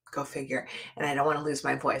 Go figure. And I don't want to lose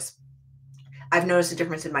my voice. I've noticed a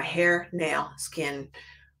difference in my hair, nail, skin.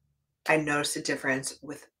 I noticed a difference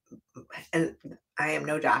with, and I am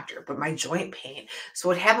no doctor, but my joint pain. So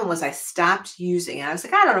what happened was I stopped using it. I was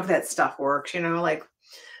like, I don't know if that stuff works, like,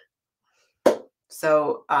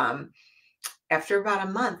 so after about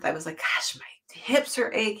a month, I was like, gosh, my hips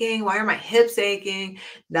are aching. Why are my hips aching?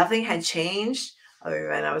 Nothing had changed other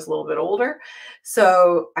than I was a little bit older.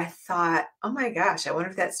 So I thought, oh my gosh, I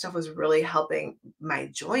wonder if that stuff was really helping my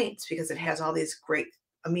joints because it has all these great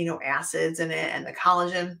amino acids in it and the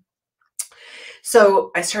collagen.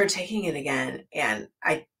 So I started taking it again, and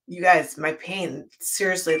you guys, my pain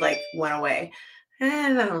seriously like went away,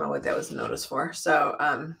 and I don't know what that was noticed for. So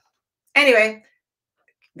anyway,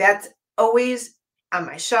 that's always on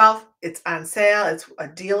my shelf. It's on sale. It's a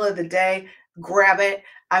deal of the day. Grab it.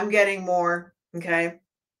 I'm getting more. Okay.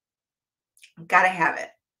 Gotta have it.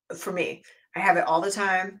 For me, I have it all the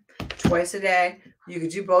time, twice a day. You could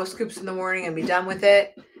do both scoops in the morning and be done with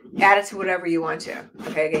it. Add it to whatever you want to.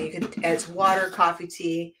 Okay, again, you can add it to water, coffee,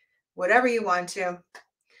 tea, whatever you want to.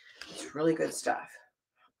 It's really good stuff.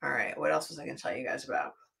 All right, what else was I going to tell you guys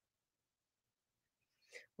about?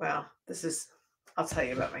 Well, I'll tell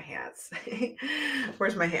you about my hats.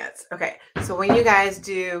 Where's my hats? Okay, so when you guys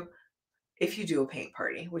if you do a paint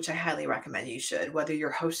party, which I highly recommend you should, whether you're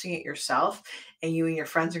hosting it yourself and you and your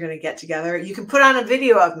friends are going to get together, you can put on a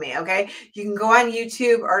video of me, okay? You can go on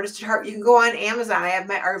YouTube, Artist at Heart. You can go on Amazon. I have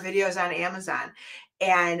my art videos on Amazon.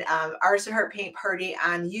 And Artist at Heart Paint Party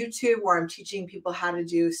on YouTube, where I'm teaching people how to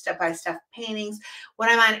do step-by-step paintings. When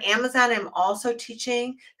I'm on Amazon, I'm also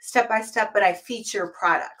teaching step-by-step, but I feature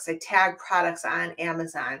products. I tag products on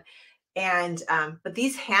Amazon. And but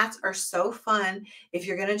these hats are so fun if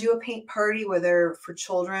you're going to do a paint party, whether for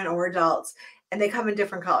children or adults, and they come in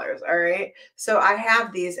different colors. All right, so I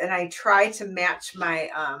have these, and I try to match my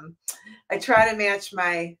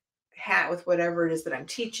hat with whatever it is that I'm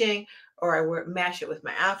teaching, or I match it with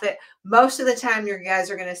my outfit. Most of the time, you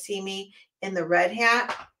guys are going to see me in the red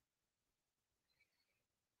hat.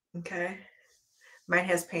 Okay, mine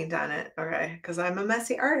has paint on it. Okay, because I'm a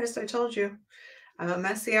messy artist. I told you. I'm a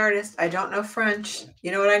messy artist. I don't know French.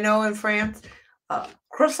 You know what I know in France?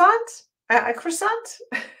 Croissant? A croissant?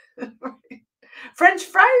 French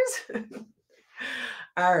fries?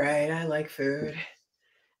 All right, I like food.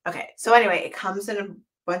 Okay, so anyway, it comes in a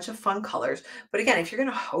bunch of fun colors. But again, if you're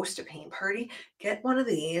going to host a paint party, get one of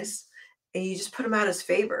these and you just put them out as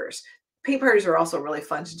favors. Paint parties are also really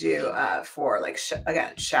fun to do for like,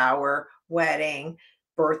 again, shower, wedding,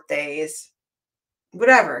 birthdays,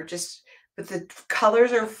 whatever. But the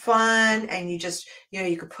colors are fun, and you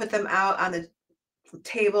could put them out on the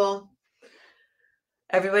table.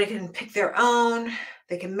 Everybody can pick their own.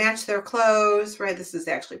 They can match their clothes, right? This is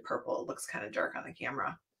actually purple. It looks kind of dark on the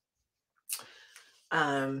camera.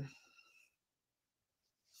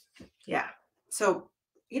 Yeah. So,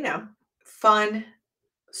 fun,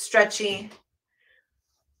 stretchy.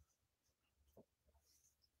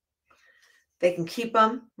 They can keep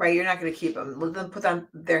them, right? You're not going to keep them. Let them put on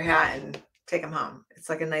their hat and take them home. It's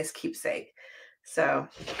like a nice keepsake. So,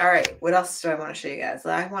 all right. What else do I want to show you guys?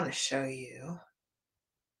 I want to show you.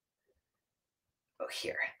 Oh,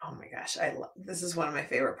 here. Oh my gosh. This is one of my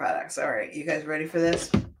favorite products. All right. You guys ready for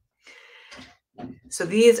this? So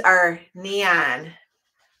these are neon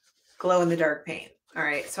glow in the dark paint. All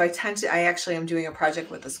right. So I actually am doing a project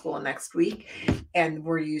with the school next week and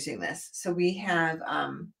we're using this. So we have,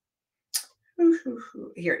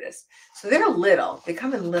 here it is. So they're little, they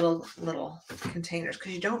come in little containers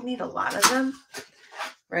because you don't need a lot of them.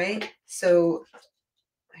 Right. So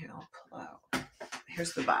I'll pull out,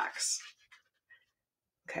 here's the box.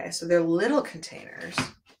 Okay. So they're little containers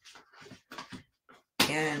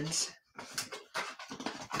and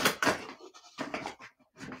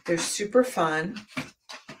they're super fun.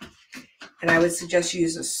 And I would suggest you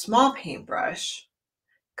use a small paintbrush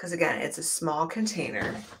because again, it's a small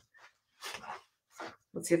container.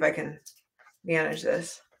 Let's see if I can manage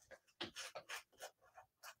this.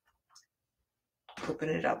 Open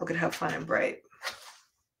it up. Look at how fun and bright.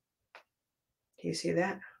 Do you see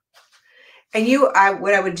that? And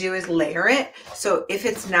what I would do is layer it. So if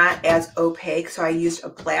it's not as opaque, so I used a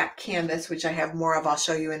black canvas, which I have more of, I'll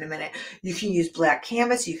show you in a minute. You can use black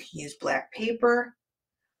canvas, you can use black paper.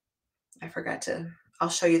 I'll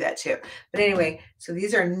show you that too. But anyway, so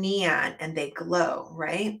these are neon and they glow,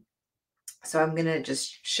 right? So I'm gonna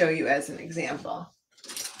just show you as an example.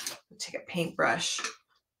 Take a paintbrush.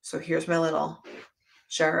 So here's my little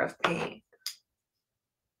jar of paint.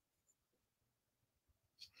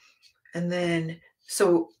 And then,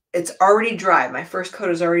 so it's already dry. My first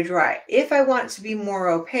coat is already dry. If I want it to be more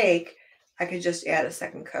opaque, I could just add a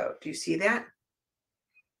second coat. Do you see that?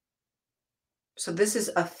 So this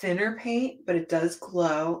is a thinner paint, but it does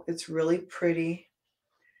glow. It's really pretty.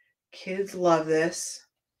 Kids love this.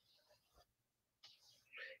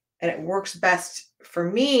 And it works best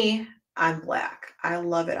for me on black. I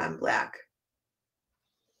love it on black.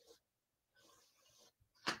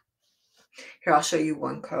 Here, I'll show you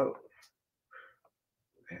one coat.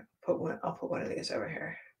 I'll put one of these over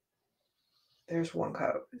here. There's one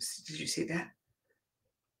coat. Did you see that?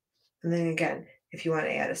 And then again, if you want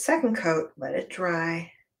to add a second coat, let it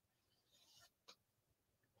dry.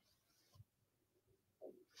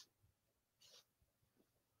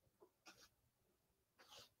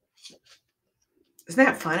 Isn't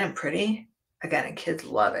that fun and pretty? Again, and kids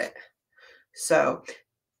love it. So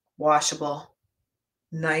washable,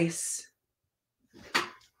 nice.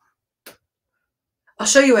 I'll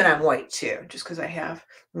show you it on white too, just because I have.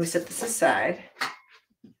 Let me set this aside.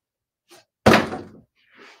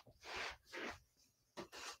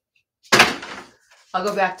 I'll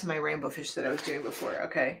go back to my rainbow fish that I was doing before,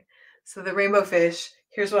 okay? So the rainbow fish,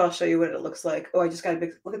 here's what I'll show you what it looks like. Oh, I just got a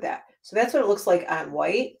big, look at that. So that's what it looks like on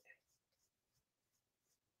white,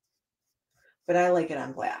 but I like it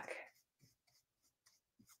on black.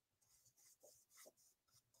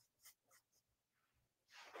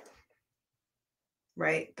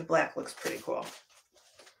 Right? The black looks pretty cool.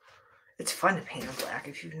 It's fun to paint on black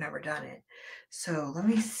if you've never done it. So let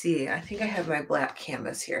me see. I think I have my black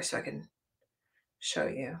canvas here so I can show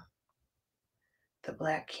you the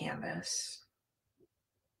black canvas.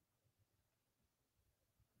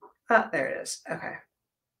 Oh, there it is. Okay.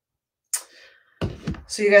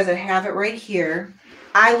 So you guys, I have it right here.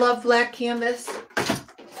 I love black canvas.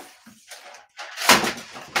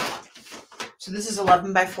 So this is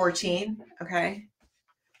 11 by 14. Okay.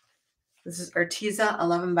 This is Arteza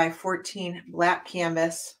 11 by 14 black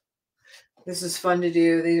canvas. This is fun to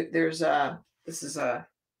do. This is a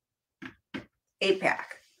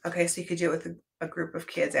 8-pack. Okay, so you could do it with a group of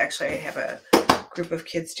kids. Actually, I have a group of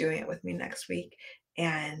kids doing it with me next week.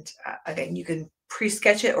 And again, you can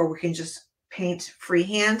pre-sketch it or we can just paint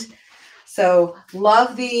freehand. So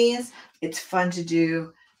love these. It's fun to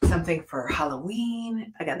do something for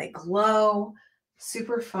Halloween. Again, they glow.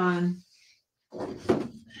 Super fun.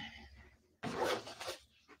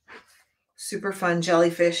 Super fun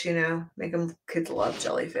jellyfish, you know, kids love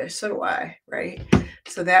jellyfish. So do I, right?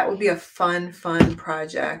 So that would be a fun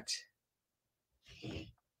project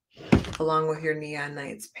along with your Neon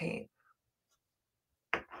Nights paint.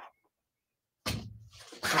 I'll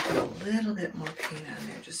put a little bit more paint on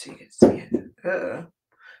there just so you can see it.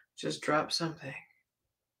 Just drop something.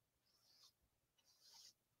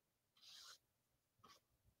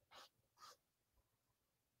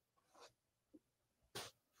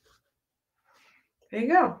 There you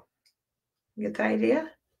go. You get the idea?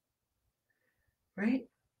 Right?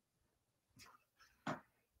 All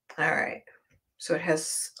right. So it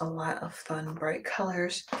has a lot of fun, bright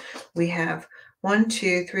colors. We have 1,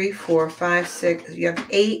 2, 3, 4, 5, 6. You have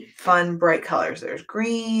 8 fun, bright colors. There's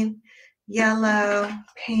green, yellow,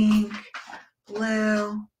 pink,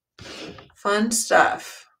 blue. Fun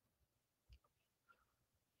stuff.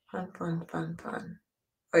 Fun.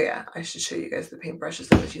 Oh yeah, I should show you guys the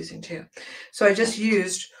paintbrushes I was using too. So I just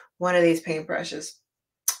used one of these paintbrushes.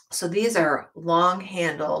 So these are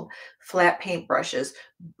long-handled flat paintbrushes,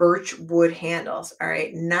 birch wood handles. All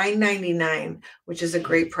right, $9.99, which is a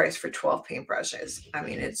great price for 12 paintbrushes. I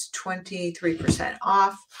mean, it's 23%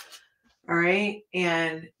 off. All right,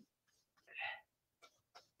 and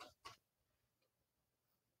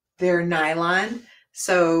they're nylon,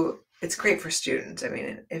 so it's great for students. I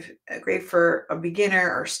mean, if great for a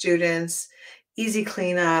beginner or students, easy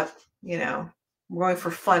cleanup. You know, we're going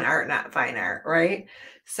for fun art, not fine art, right?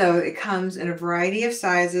 So it comes in a variety of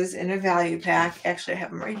sizes in a value pack. Actually, I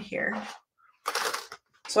have them right here.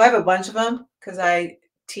 So I have a bunch of them because I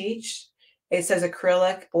teach. It says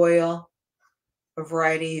acrylic, oil, a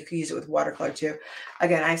variety. You can use it with watercolor too.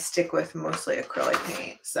 Again, I stick with mostly acrylic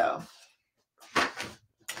paint. So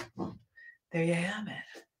there you have it.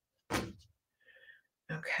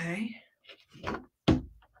 Okay.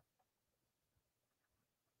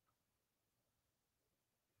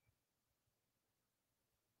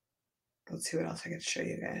 Let's see what else I can show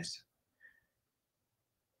you guys.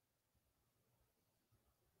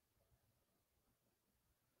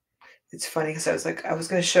 It's funny because I was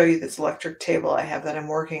going to show you this electric table I have that I'm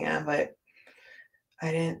working on, but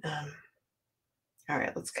I didn't. All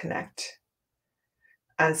right, let's connect.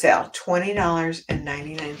 On sale,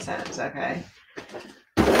 $20.99. Okay.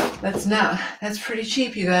 That's pretty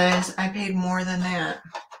cheap, you guys. I paid more than that.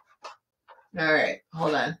 All right,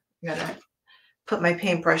 hold on. I gotta put my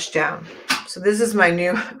paintbrush down. So this is my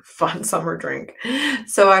new fun summer drink.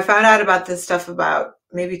 So I found out about this stuff about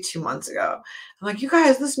maybe 2 months ago. I'm like, you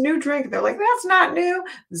guys, this new drink. They're like, that's not new.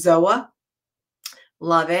 Zoa.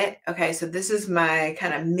 Love it. Okay, so this is my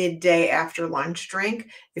kind of midday after lunch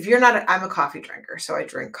drink. If you're not, I'm a coffee drinker. So I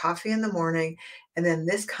drink coffee in the morning, and then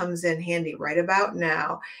this comes in handy right about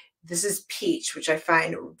now. This is peach, which I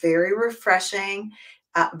find very refreshing,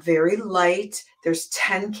 very light. There's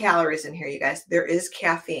 10 calories in here, you guys. There is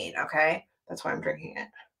caffeine, okay? That's why I'm drinking it.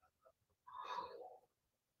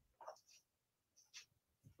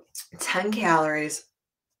 10 calories.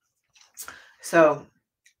 So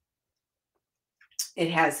it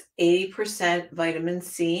has 80% vitamin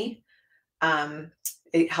C.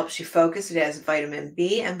 It helps you focus. It has vitamin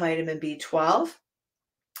B and vitamin B12.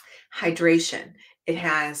 Hydration. It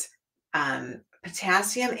has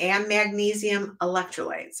potassium and magnesium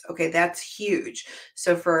electrolytes. Okay, that's huge.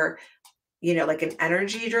 So for, like an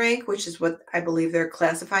energy drink, which is what I believe they're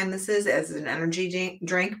classifying this as an energy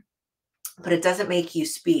drink, but it doesn't make you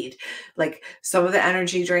speed. Like some of the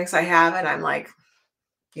energy drinks I have, and I'm like,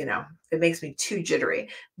 it makes me too jittery.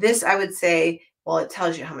 This, I would say, well, it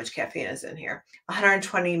tells you how much caffeine is in here,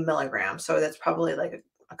 120 milligrams. So that's probably like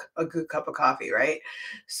a good cup of coffee, right?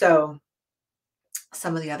 So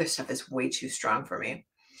some of the other stuff is way too strong for me.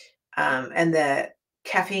 And the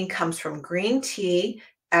caffeine comes from green tea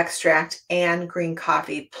extract and green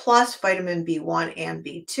coffee, plus vitamin B1 and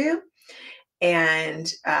B2. And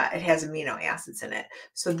it has amino acids in it.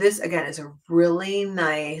 So this, again, is a really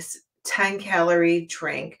nice 10-calorie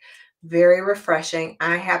drink, very refreshing.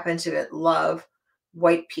 I happen to love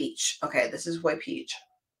white peach. Okay, this is white peach.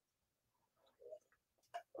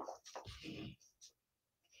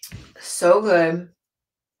 So good.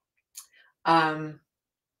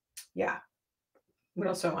 Yeah. What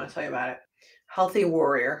else do I want to tell you about it? Healthy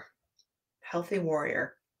Warrior. Healthy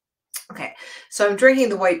Warrior. Okay, so I'm drinking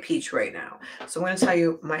the white peach right now. So I'm going to tell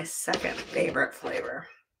you my second favorite flavor.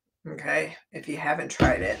 Okay, if you haven't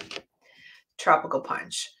tried it, Tropical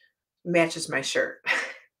Punch. Matches my shirt.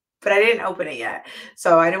 But I didn't open it yet.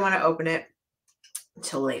 So I didn't want to open it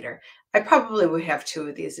until later. I probably would have 2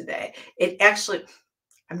 of these a day. It actually,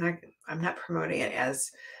 I'm not promoting it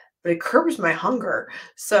but it curbs my hunger.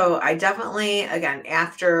 So I definitely, again,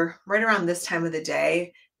 right around this time of the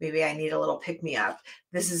day, maybe I need a little pick me up.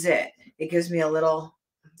 This is it. It gives me a little,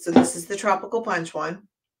 so this is the Tropical Punch one.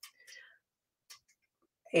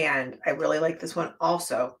 And I really like this one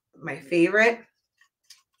also. My favorite,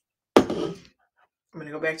 I'm going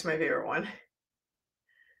to go back to my favorite one.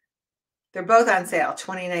 They're both on sale,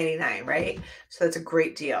 $20.99, right? So that's a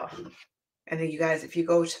great deal. And then you guys, if you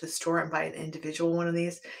go to the store and buy an individual one of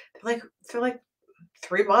these, they're like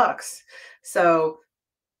 $3. So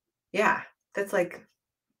yeah, that's like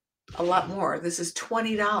a lot more. This is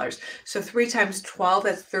 $20. So 3 times 12,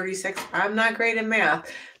 that's 36. I'm not great at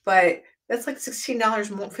math, but that's like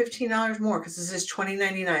 $16 more, $15 more, because this is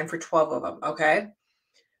 $20.99 for 12 of them. Okay.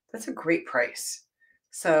 That's a great price.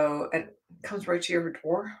 So it comes right to your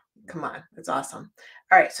door. Come on. That's awesome.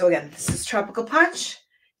 All right. So again, this is Tropical Punch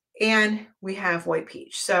and we have white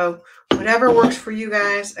peach. So whatever works for you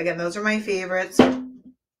guys. Again, those are my favorites.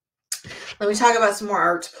 Let me talk about some more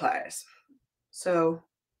art supplies. So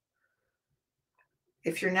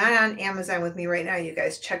if you're not on Amazon with me right now, you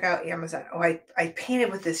guys check out Amazon. Oh, I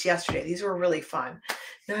painted with this yesterday. These were really fun.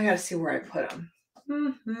 Now I got to see where I put them.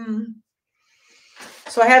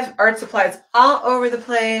 So I have art supplies all over the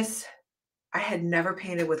place. I had never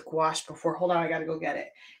painted with gouache before. Hold on, I got to go get it.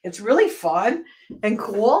 It's really fun and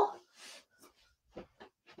cool.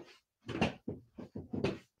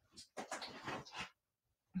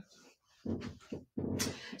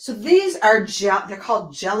 So these are they're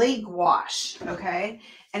called jelly gouache, okay?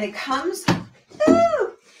 And it comes,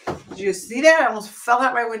 ooh, did you see that? I almost fell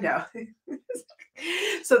out my window.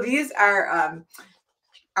 So these are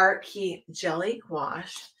Art Key jelly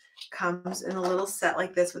gouache. Comes in a little set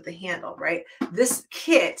like this with the handle, right? This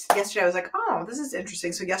kit, yesterday I was like, oh, this is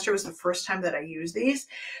interesting. So yesterday was the first time that I used these.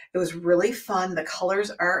 It was really fun. The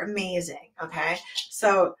colors are amazing, okay?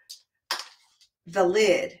 So the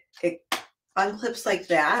lid, it unclips like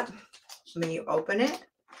that, and then you open it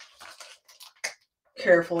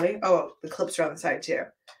carefully. Oh, the clips are on the side too.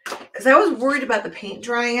 Because I was worried about the paint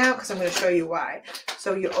drying out, because I'm going to show you why.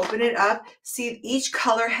 So you open it up. See, each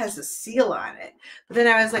color has a seal on it. But then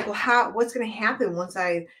I was like, well, what's going to happen once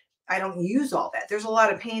I don't use all that? There's a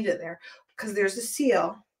lot of paint in there because there's a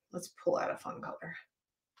seal. Let's pull out a fun color.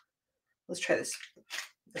 Let's try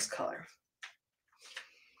this color.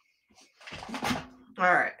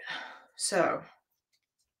 All right. So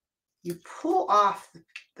you pull off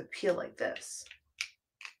the peel like this.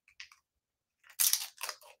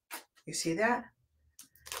 You see that?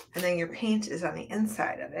 And then your paint is on the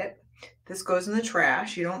inside of it. This goes in the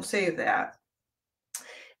trash. You don't save that.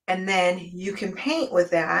 And then you can paint with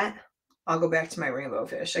that. I'll go back to my rainbow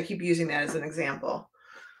fish. I keep using that as an example.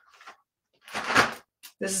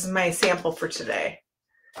 This is my sample for today.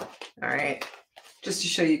 All right. Just to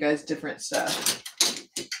show you guys different stuff.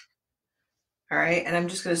 All right. And I'm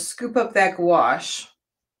just going to scoop up that gouache.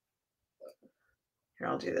 Here,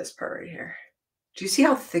 I'll do this part right here. Do you see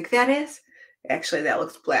how thick that is? Actually, that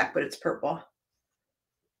looks black, but it's purple.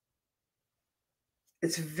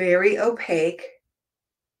 It's very opaque.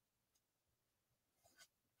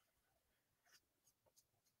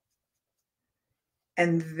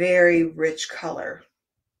 And very rich color.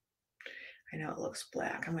 I know it looks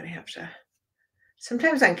black. I'm going to have to.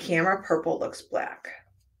 Sometimes on camera, purple looks black.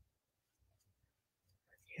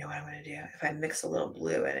 You know what I'm going to do? If I mix a little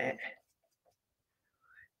blue in it.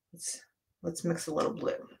 Let's mix a little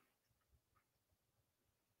blue.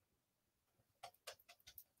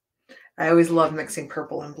 I always love mixing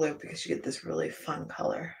purple and blue because you get this really fun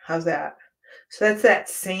color. How's that? So that's that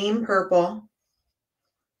same purple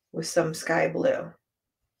with some sky blue.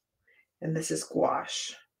 And this is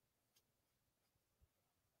gouache.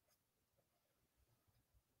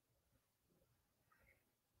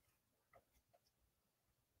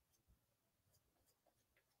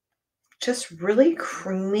 Just really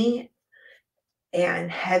creamy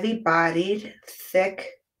and heavy-bodied, thick,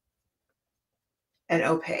 and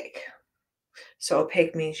opaque. So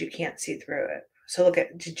opaque means you can't see through it. So look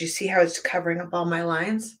at, did you see how it's covering up all my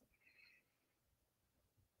lines?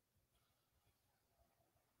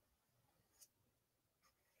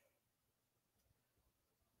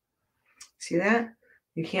 See that?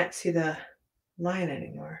 You can't see the line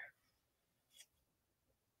anymore.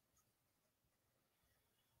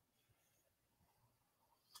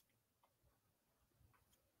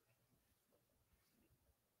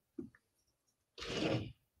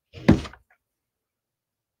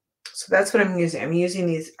 So that's what I'm using. I'm using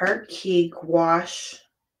these Art Key gouache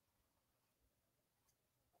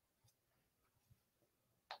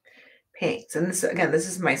paints. And this, again, this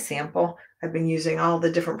is my sample. I've been using all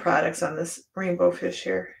the different products on this rainbow fish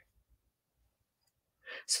here.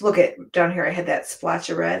 So look at down here, I had that splotch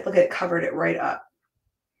of red. Look at it, covered it right up.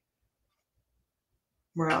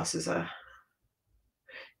 Where else is a,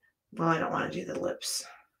 well, I don't want to do the lips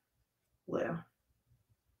blue.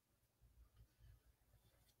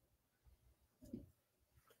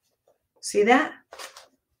 See that?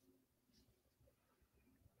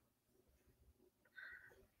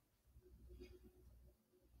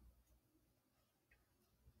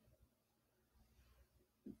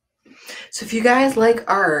 So if you guys like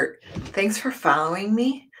art, thanks for following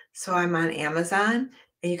me. So I'm on Amazon,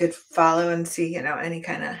 and you could follow and see, you know, any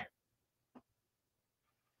kind of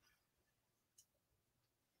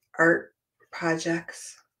art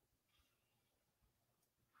projects.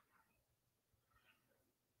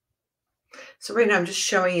 So right now I'm just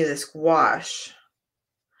showing you this gouache.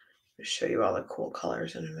 I'll show you all the cool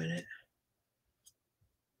colors in a minute.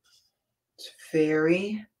 It's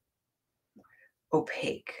very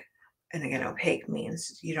opaque. And again, opaque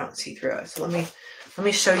means you don't see through it. So let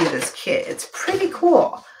me show you this kit. It's pretty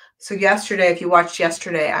cool. So yesterday, if you watched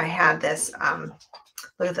yesterday, I had this,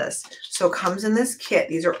 look at this. So it comes in this kit.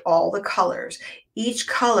 These are all the colors. Each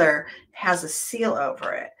color has a seal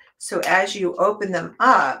over it. So as you open them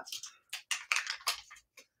up,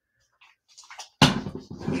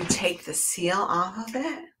 you take the seal off of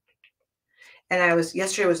it. And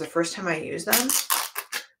yesterday was the first time I used them.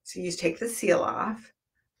 So you take the seal off,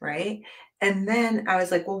 right? And then I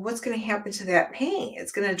was like, well, what's going to happen to that paint?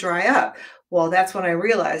 It's going to dry up. Well, that's when I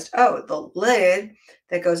realized, oh, the lid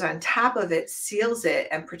that goes on top of it seals it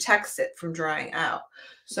and protects it from drying out.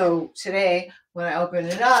 So today, when I open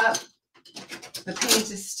it up, the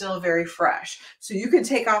paint is still very fresh. So you can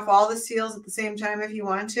take off all the seals at the same time if you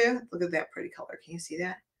want to. Look at that pretty color. Can you see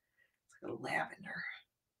that? It's like a lavender,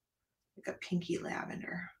 like a pinky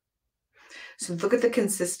lavender. So look at the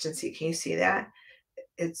consistency. Can you see that?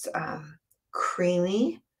 It's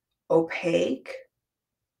creamy, opaque,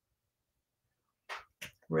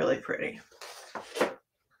 really pretty.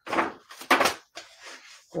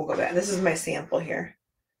 We'll go back. This is my sample here.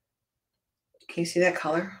 Can you see that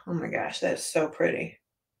color? Oh my gosh, that is so pretty.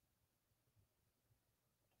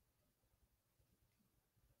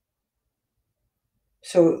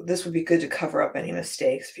 So this would be good to cover up any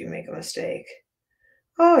mistakes if you make a mistake.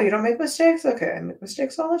 Oh, you don't make mistakes? Okay, I make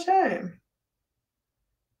mistakes all the time.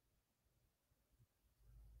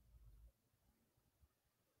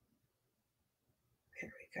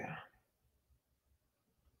 There we go.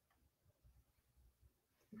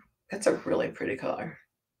 That's a really pretty color.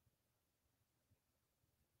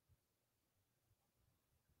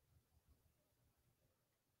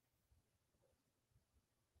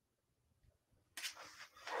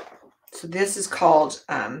 So this is called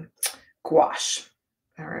gouache.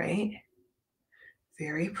 All right.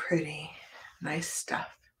 Very pretty. Nice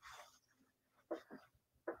stuff. All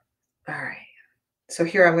right. So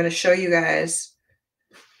here I'm going to show you guys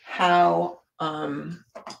how to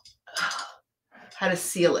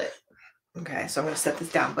seal it. Okay, so I'm going to set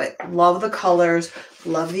this down, but love the colors,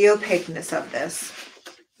 love the opaqueness of this.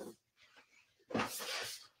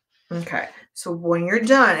 Okay, so when you're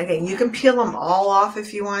done, again, you can peel them all off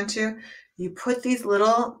if you want to. You put these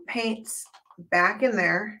little paints back in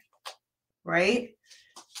there, right?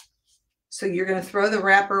 So you're going to throw the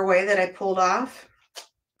wrapper away that I pulled off.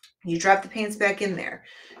 You drop the paints back in there.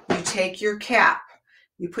 You take your cap.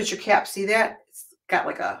 You put your cap, see that? It's got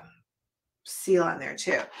like a seal on there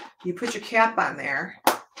too. You put your cap on there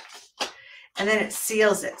and then it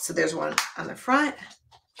seals it. So there's one on the front,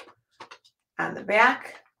 on the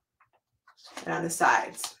back, and on the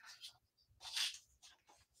sides.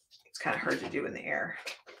 It's kind of hard to do in the air.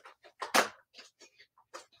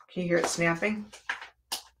 Can you hear it snapping?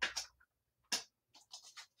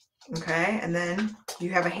 Okay, and then you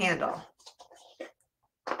have a handle,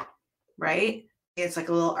 right? It's like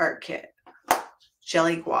a little art kit.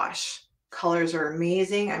 Jelly gouache. Colors are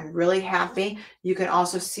amazing. I'm really happy. You can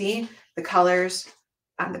also see the colors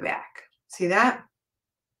on the back. See that?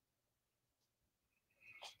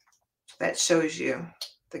 That shows you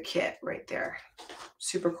the kit right there.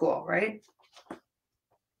 Super cool, right?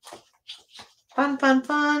 Fun, fun,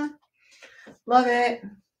 fun. Love it.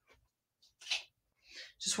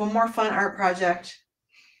 Just one more fun art project.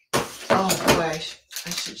 Oh boy, I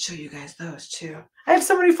should show you guys those too. I have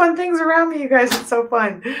so many fun things around me, you guys. It's so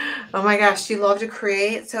fun. Oh my gosh, do you love to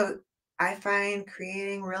create? So I find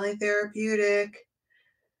creating really therapeutic.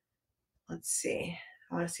 Let's see.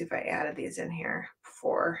 I want to see if I added these in here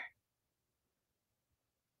before.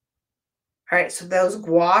 All right, so those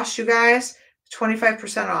gouache, you guys,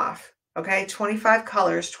 25% off. Okay, 25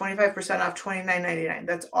 colors, 25% off, $29.99.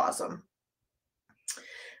 That's awesome.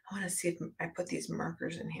 I want to see if I put these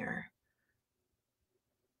markers in here.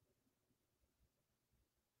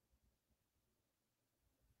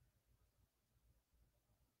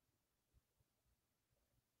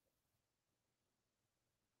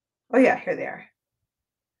 Oh yeah, here they are.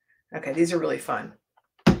 Okay, these are really fun.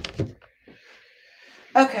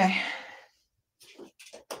 Okay.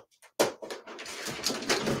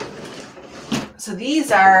 So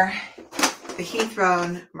these are the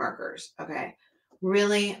heat-thrown markers, okay?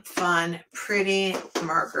 Really fun, pretty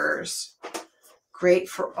markers. Great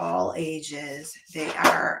for all ages. They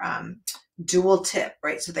are dual tip,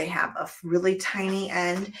 right? So they have a really tiny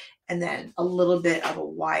end and then a little bit of a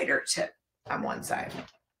wider tip on one side.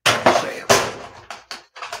 I'll show you.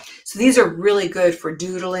 So these are really good for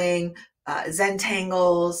doodling,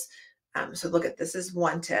 Zentangles. So look at this is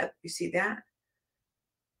one tip. You see that?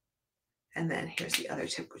 And then here's the other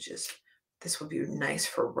tip, which is this would be nice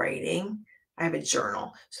for writing. I have a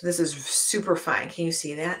journal. So this is super fine. Can you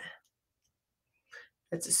see that?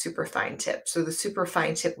 It's a super fine tip. So the super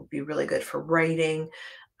fine tip would be really good for writing,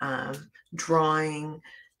 drawing,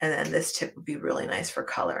 and then this tip would be really nice for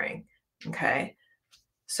coloring. Okay.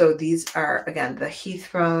 So these are, again, the Heath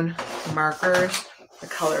Throne markers. The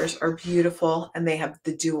colors are beautiful and they have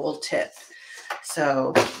the dual tip.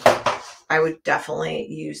 So I would definitely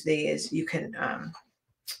use these. You can, oh,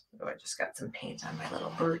 I just got some paint on my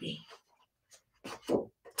little birdie.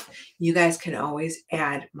 You guys can always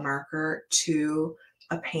add marker to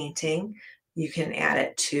a painting. You can add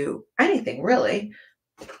it to anything, really.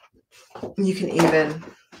 You can even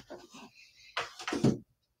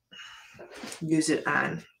use it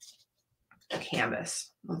on a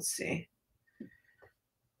canvas. Let's see.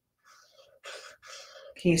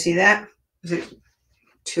 Can you see that? Is it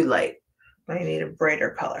too light? I need a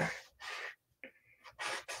brighter color.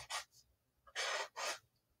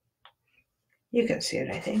 You can see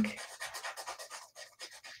it, I think.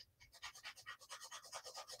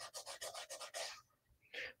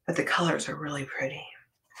 But the colors are really pretty.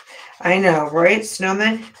 I know, right?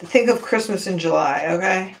 Snowmen? Think of Christmas in July,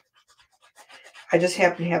 okay? I just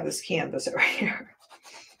happen to have this canvas right here.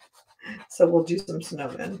 So we'll do some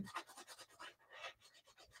snowmen.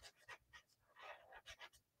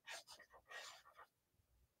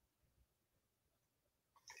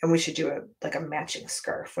 And we should do like a matching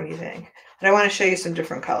scarf. What do you think? And I want to show you some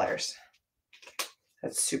different colors.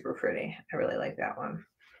 That's super pretty. I really like that one.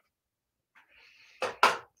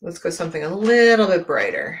 Let's go something a little bit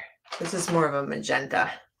brighter. This is more of a magenta.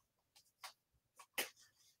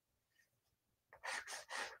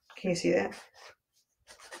 Can you see that?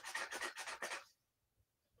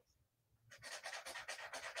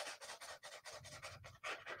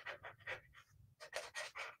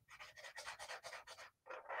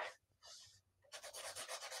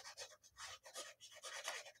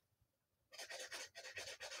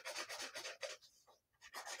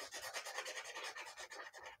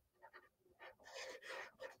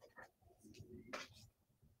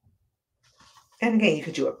 And again, you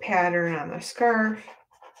could do a pattern on the scarf.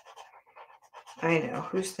 I know,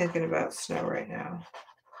 who's thinking about snow right now?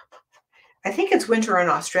 I think it's winter in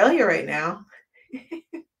Australia right now.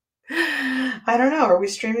 I don't know. Are we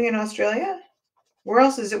streaming in Australia? Where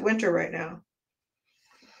else is it winter right now?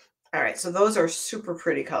 All right, so those are super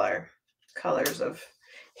pretty colors of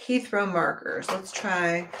Heath Throne markers. Let's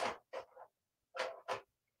try.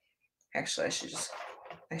 Actually,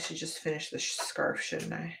 I should just finish the scarf,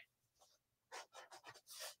 shouldn't I?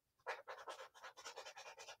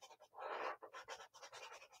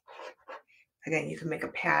 Again, you can make a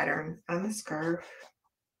pattern on the scarf.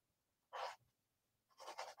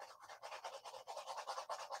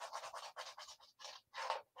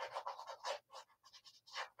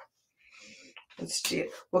 Let's do,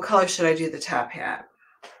 what color should I do the top hat?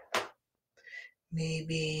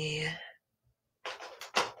 Maybe,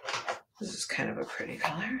 this is kind of a pretty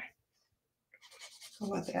color. How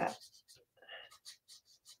about that?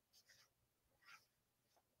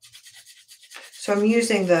 So I'm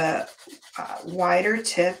using the wider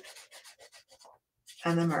tip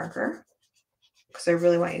on the marker because I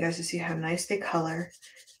really want you guys to see how nice they color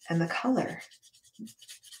and the color,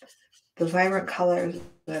 the vibrant colors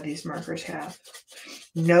that these markers have.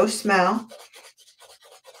 No smell,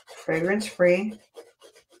 fragrance free.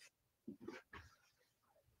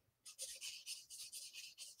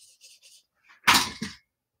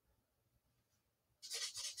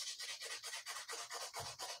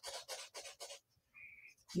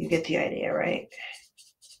 You get the idea, right?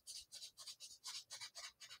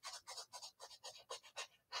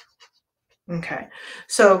 Okay,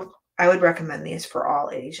 so I would recommend these for all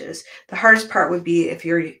ages. The hardest part would be if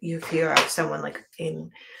you have someone like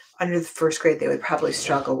under the first grade, they would probably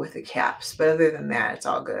struggle with the caps. But other than that, it's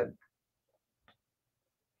all good.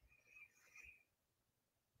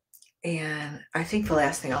 And I think the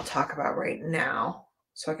last thing I'll talk about right now,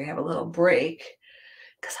 so I can have a little break,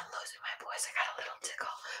 because I'm losing my voice. I got a little tickle.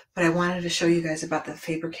 But I wanted to show you guys about the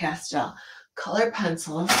Faber-Castell color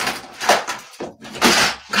pencils.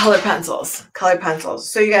 Color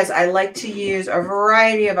pencils. So you guys, I like to use a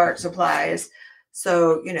variety of art supplies.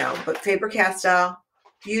 So, you know, but Faber-Castell,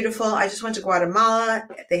 beautiful. I just went to Guatemala.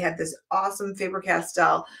 They had this awesome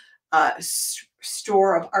Faber-Castell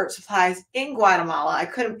store of art supplies in Guatemala. I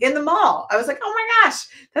couldn't, in the mall. I was like, oh my gosh,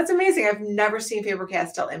 that's amazing. I've never seen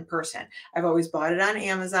Faber-Castell in person. I've always bought it on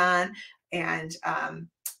Amazon, and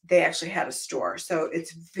they actually had a store. So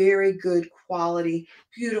it's very good quality,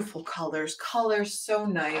 beautiful colors so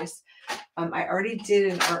nice. I already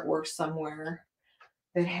did an artwork somewhere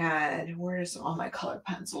that had, where's all my color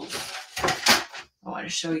pencils? I want to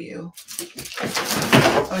show you.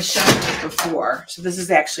 I was showing you before. So this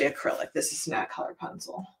is actually acrylic. This is not color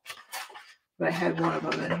pencil. But I had one of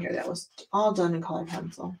them in here that was all done in color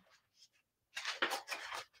pencil.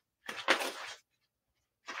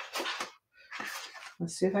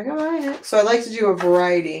 Let's see if I can find it. So I like to do a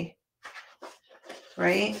variety,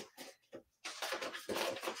 right?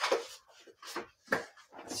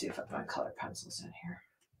 Let's see if I find color pencils in here.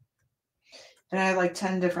 And I have like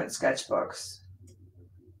 10 different sketchbooks.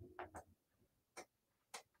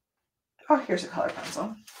 Oh, here's a color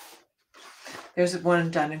pencil. There's one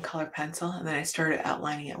done in color pencil, and then I started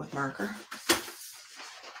outlining it with marker.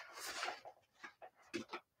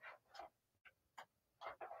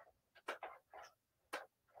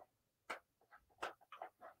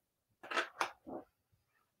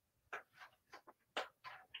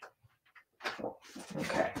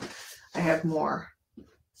 Okay, I have more.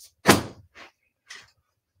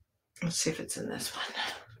 Let's see if it's in this one.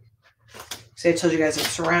 So I told you guys I'm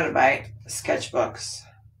surrounded by sketchbooks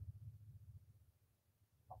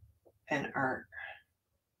and art.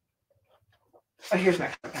 Oh, here's my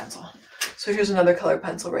color pencil. So here's another color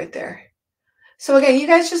pencil right there. So again, you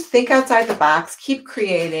guys just think outside the box, keep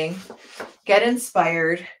creating, get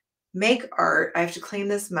inspired, make art. I have to clean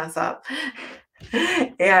this mess up.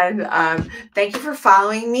 And thank you for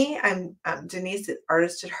following me. I'm Denyse at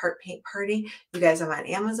Artist at Heart Paint Party. You guys, I'm on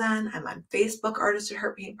Amazon. I'm on Facebook, Artist at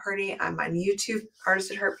Heart Paint Party. I'm on YouTube,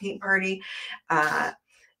 Artist at Heart Paint Party,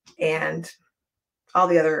 and all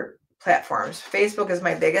the other platforms. Facebook is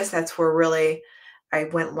my biggest. That's where really I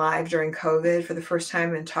went live during COVID for the first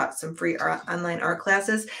time and taught some free online art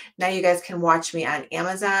classes. Now you guys can watch me on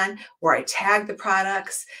Amazon where I tag the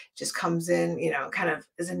products. It just comes in, you know, kind of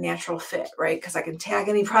as a natural fit, right? Because I can tag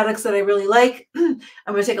any products that I really like. I'm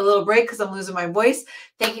going to take a little break because I'm losing my voice.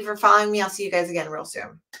 Thank you for following me. I'll see you guys again real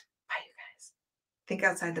soon. Bye, you guys. Think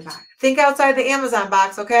outside the box. Think outside the Amazon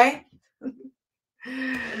box, okay?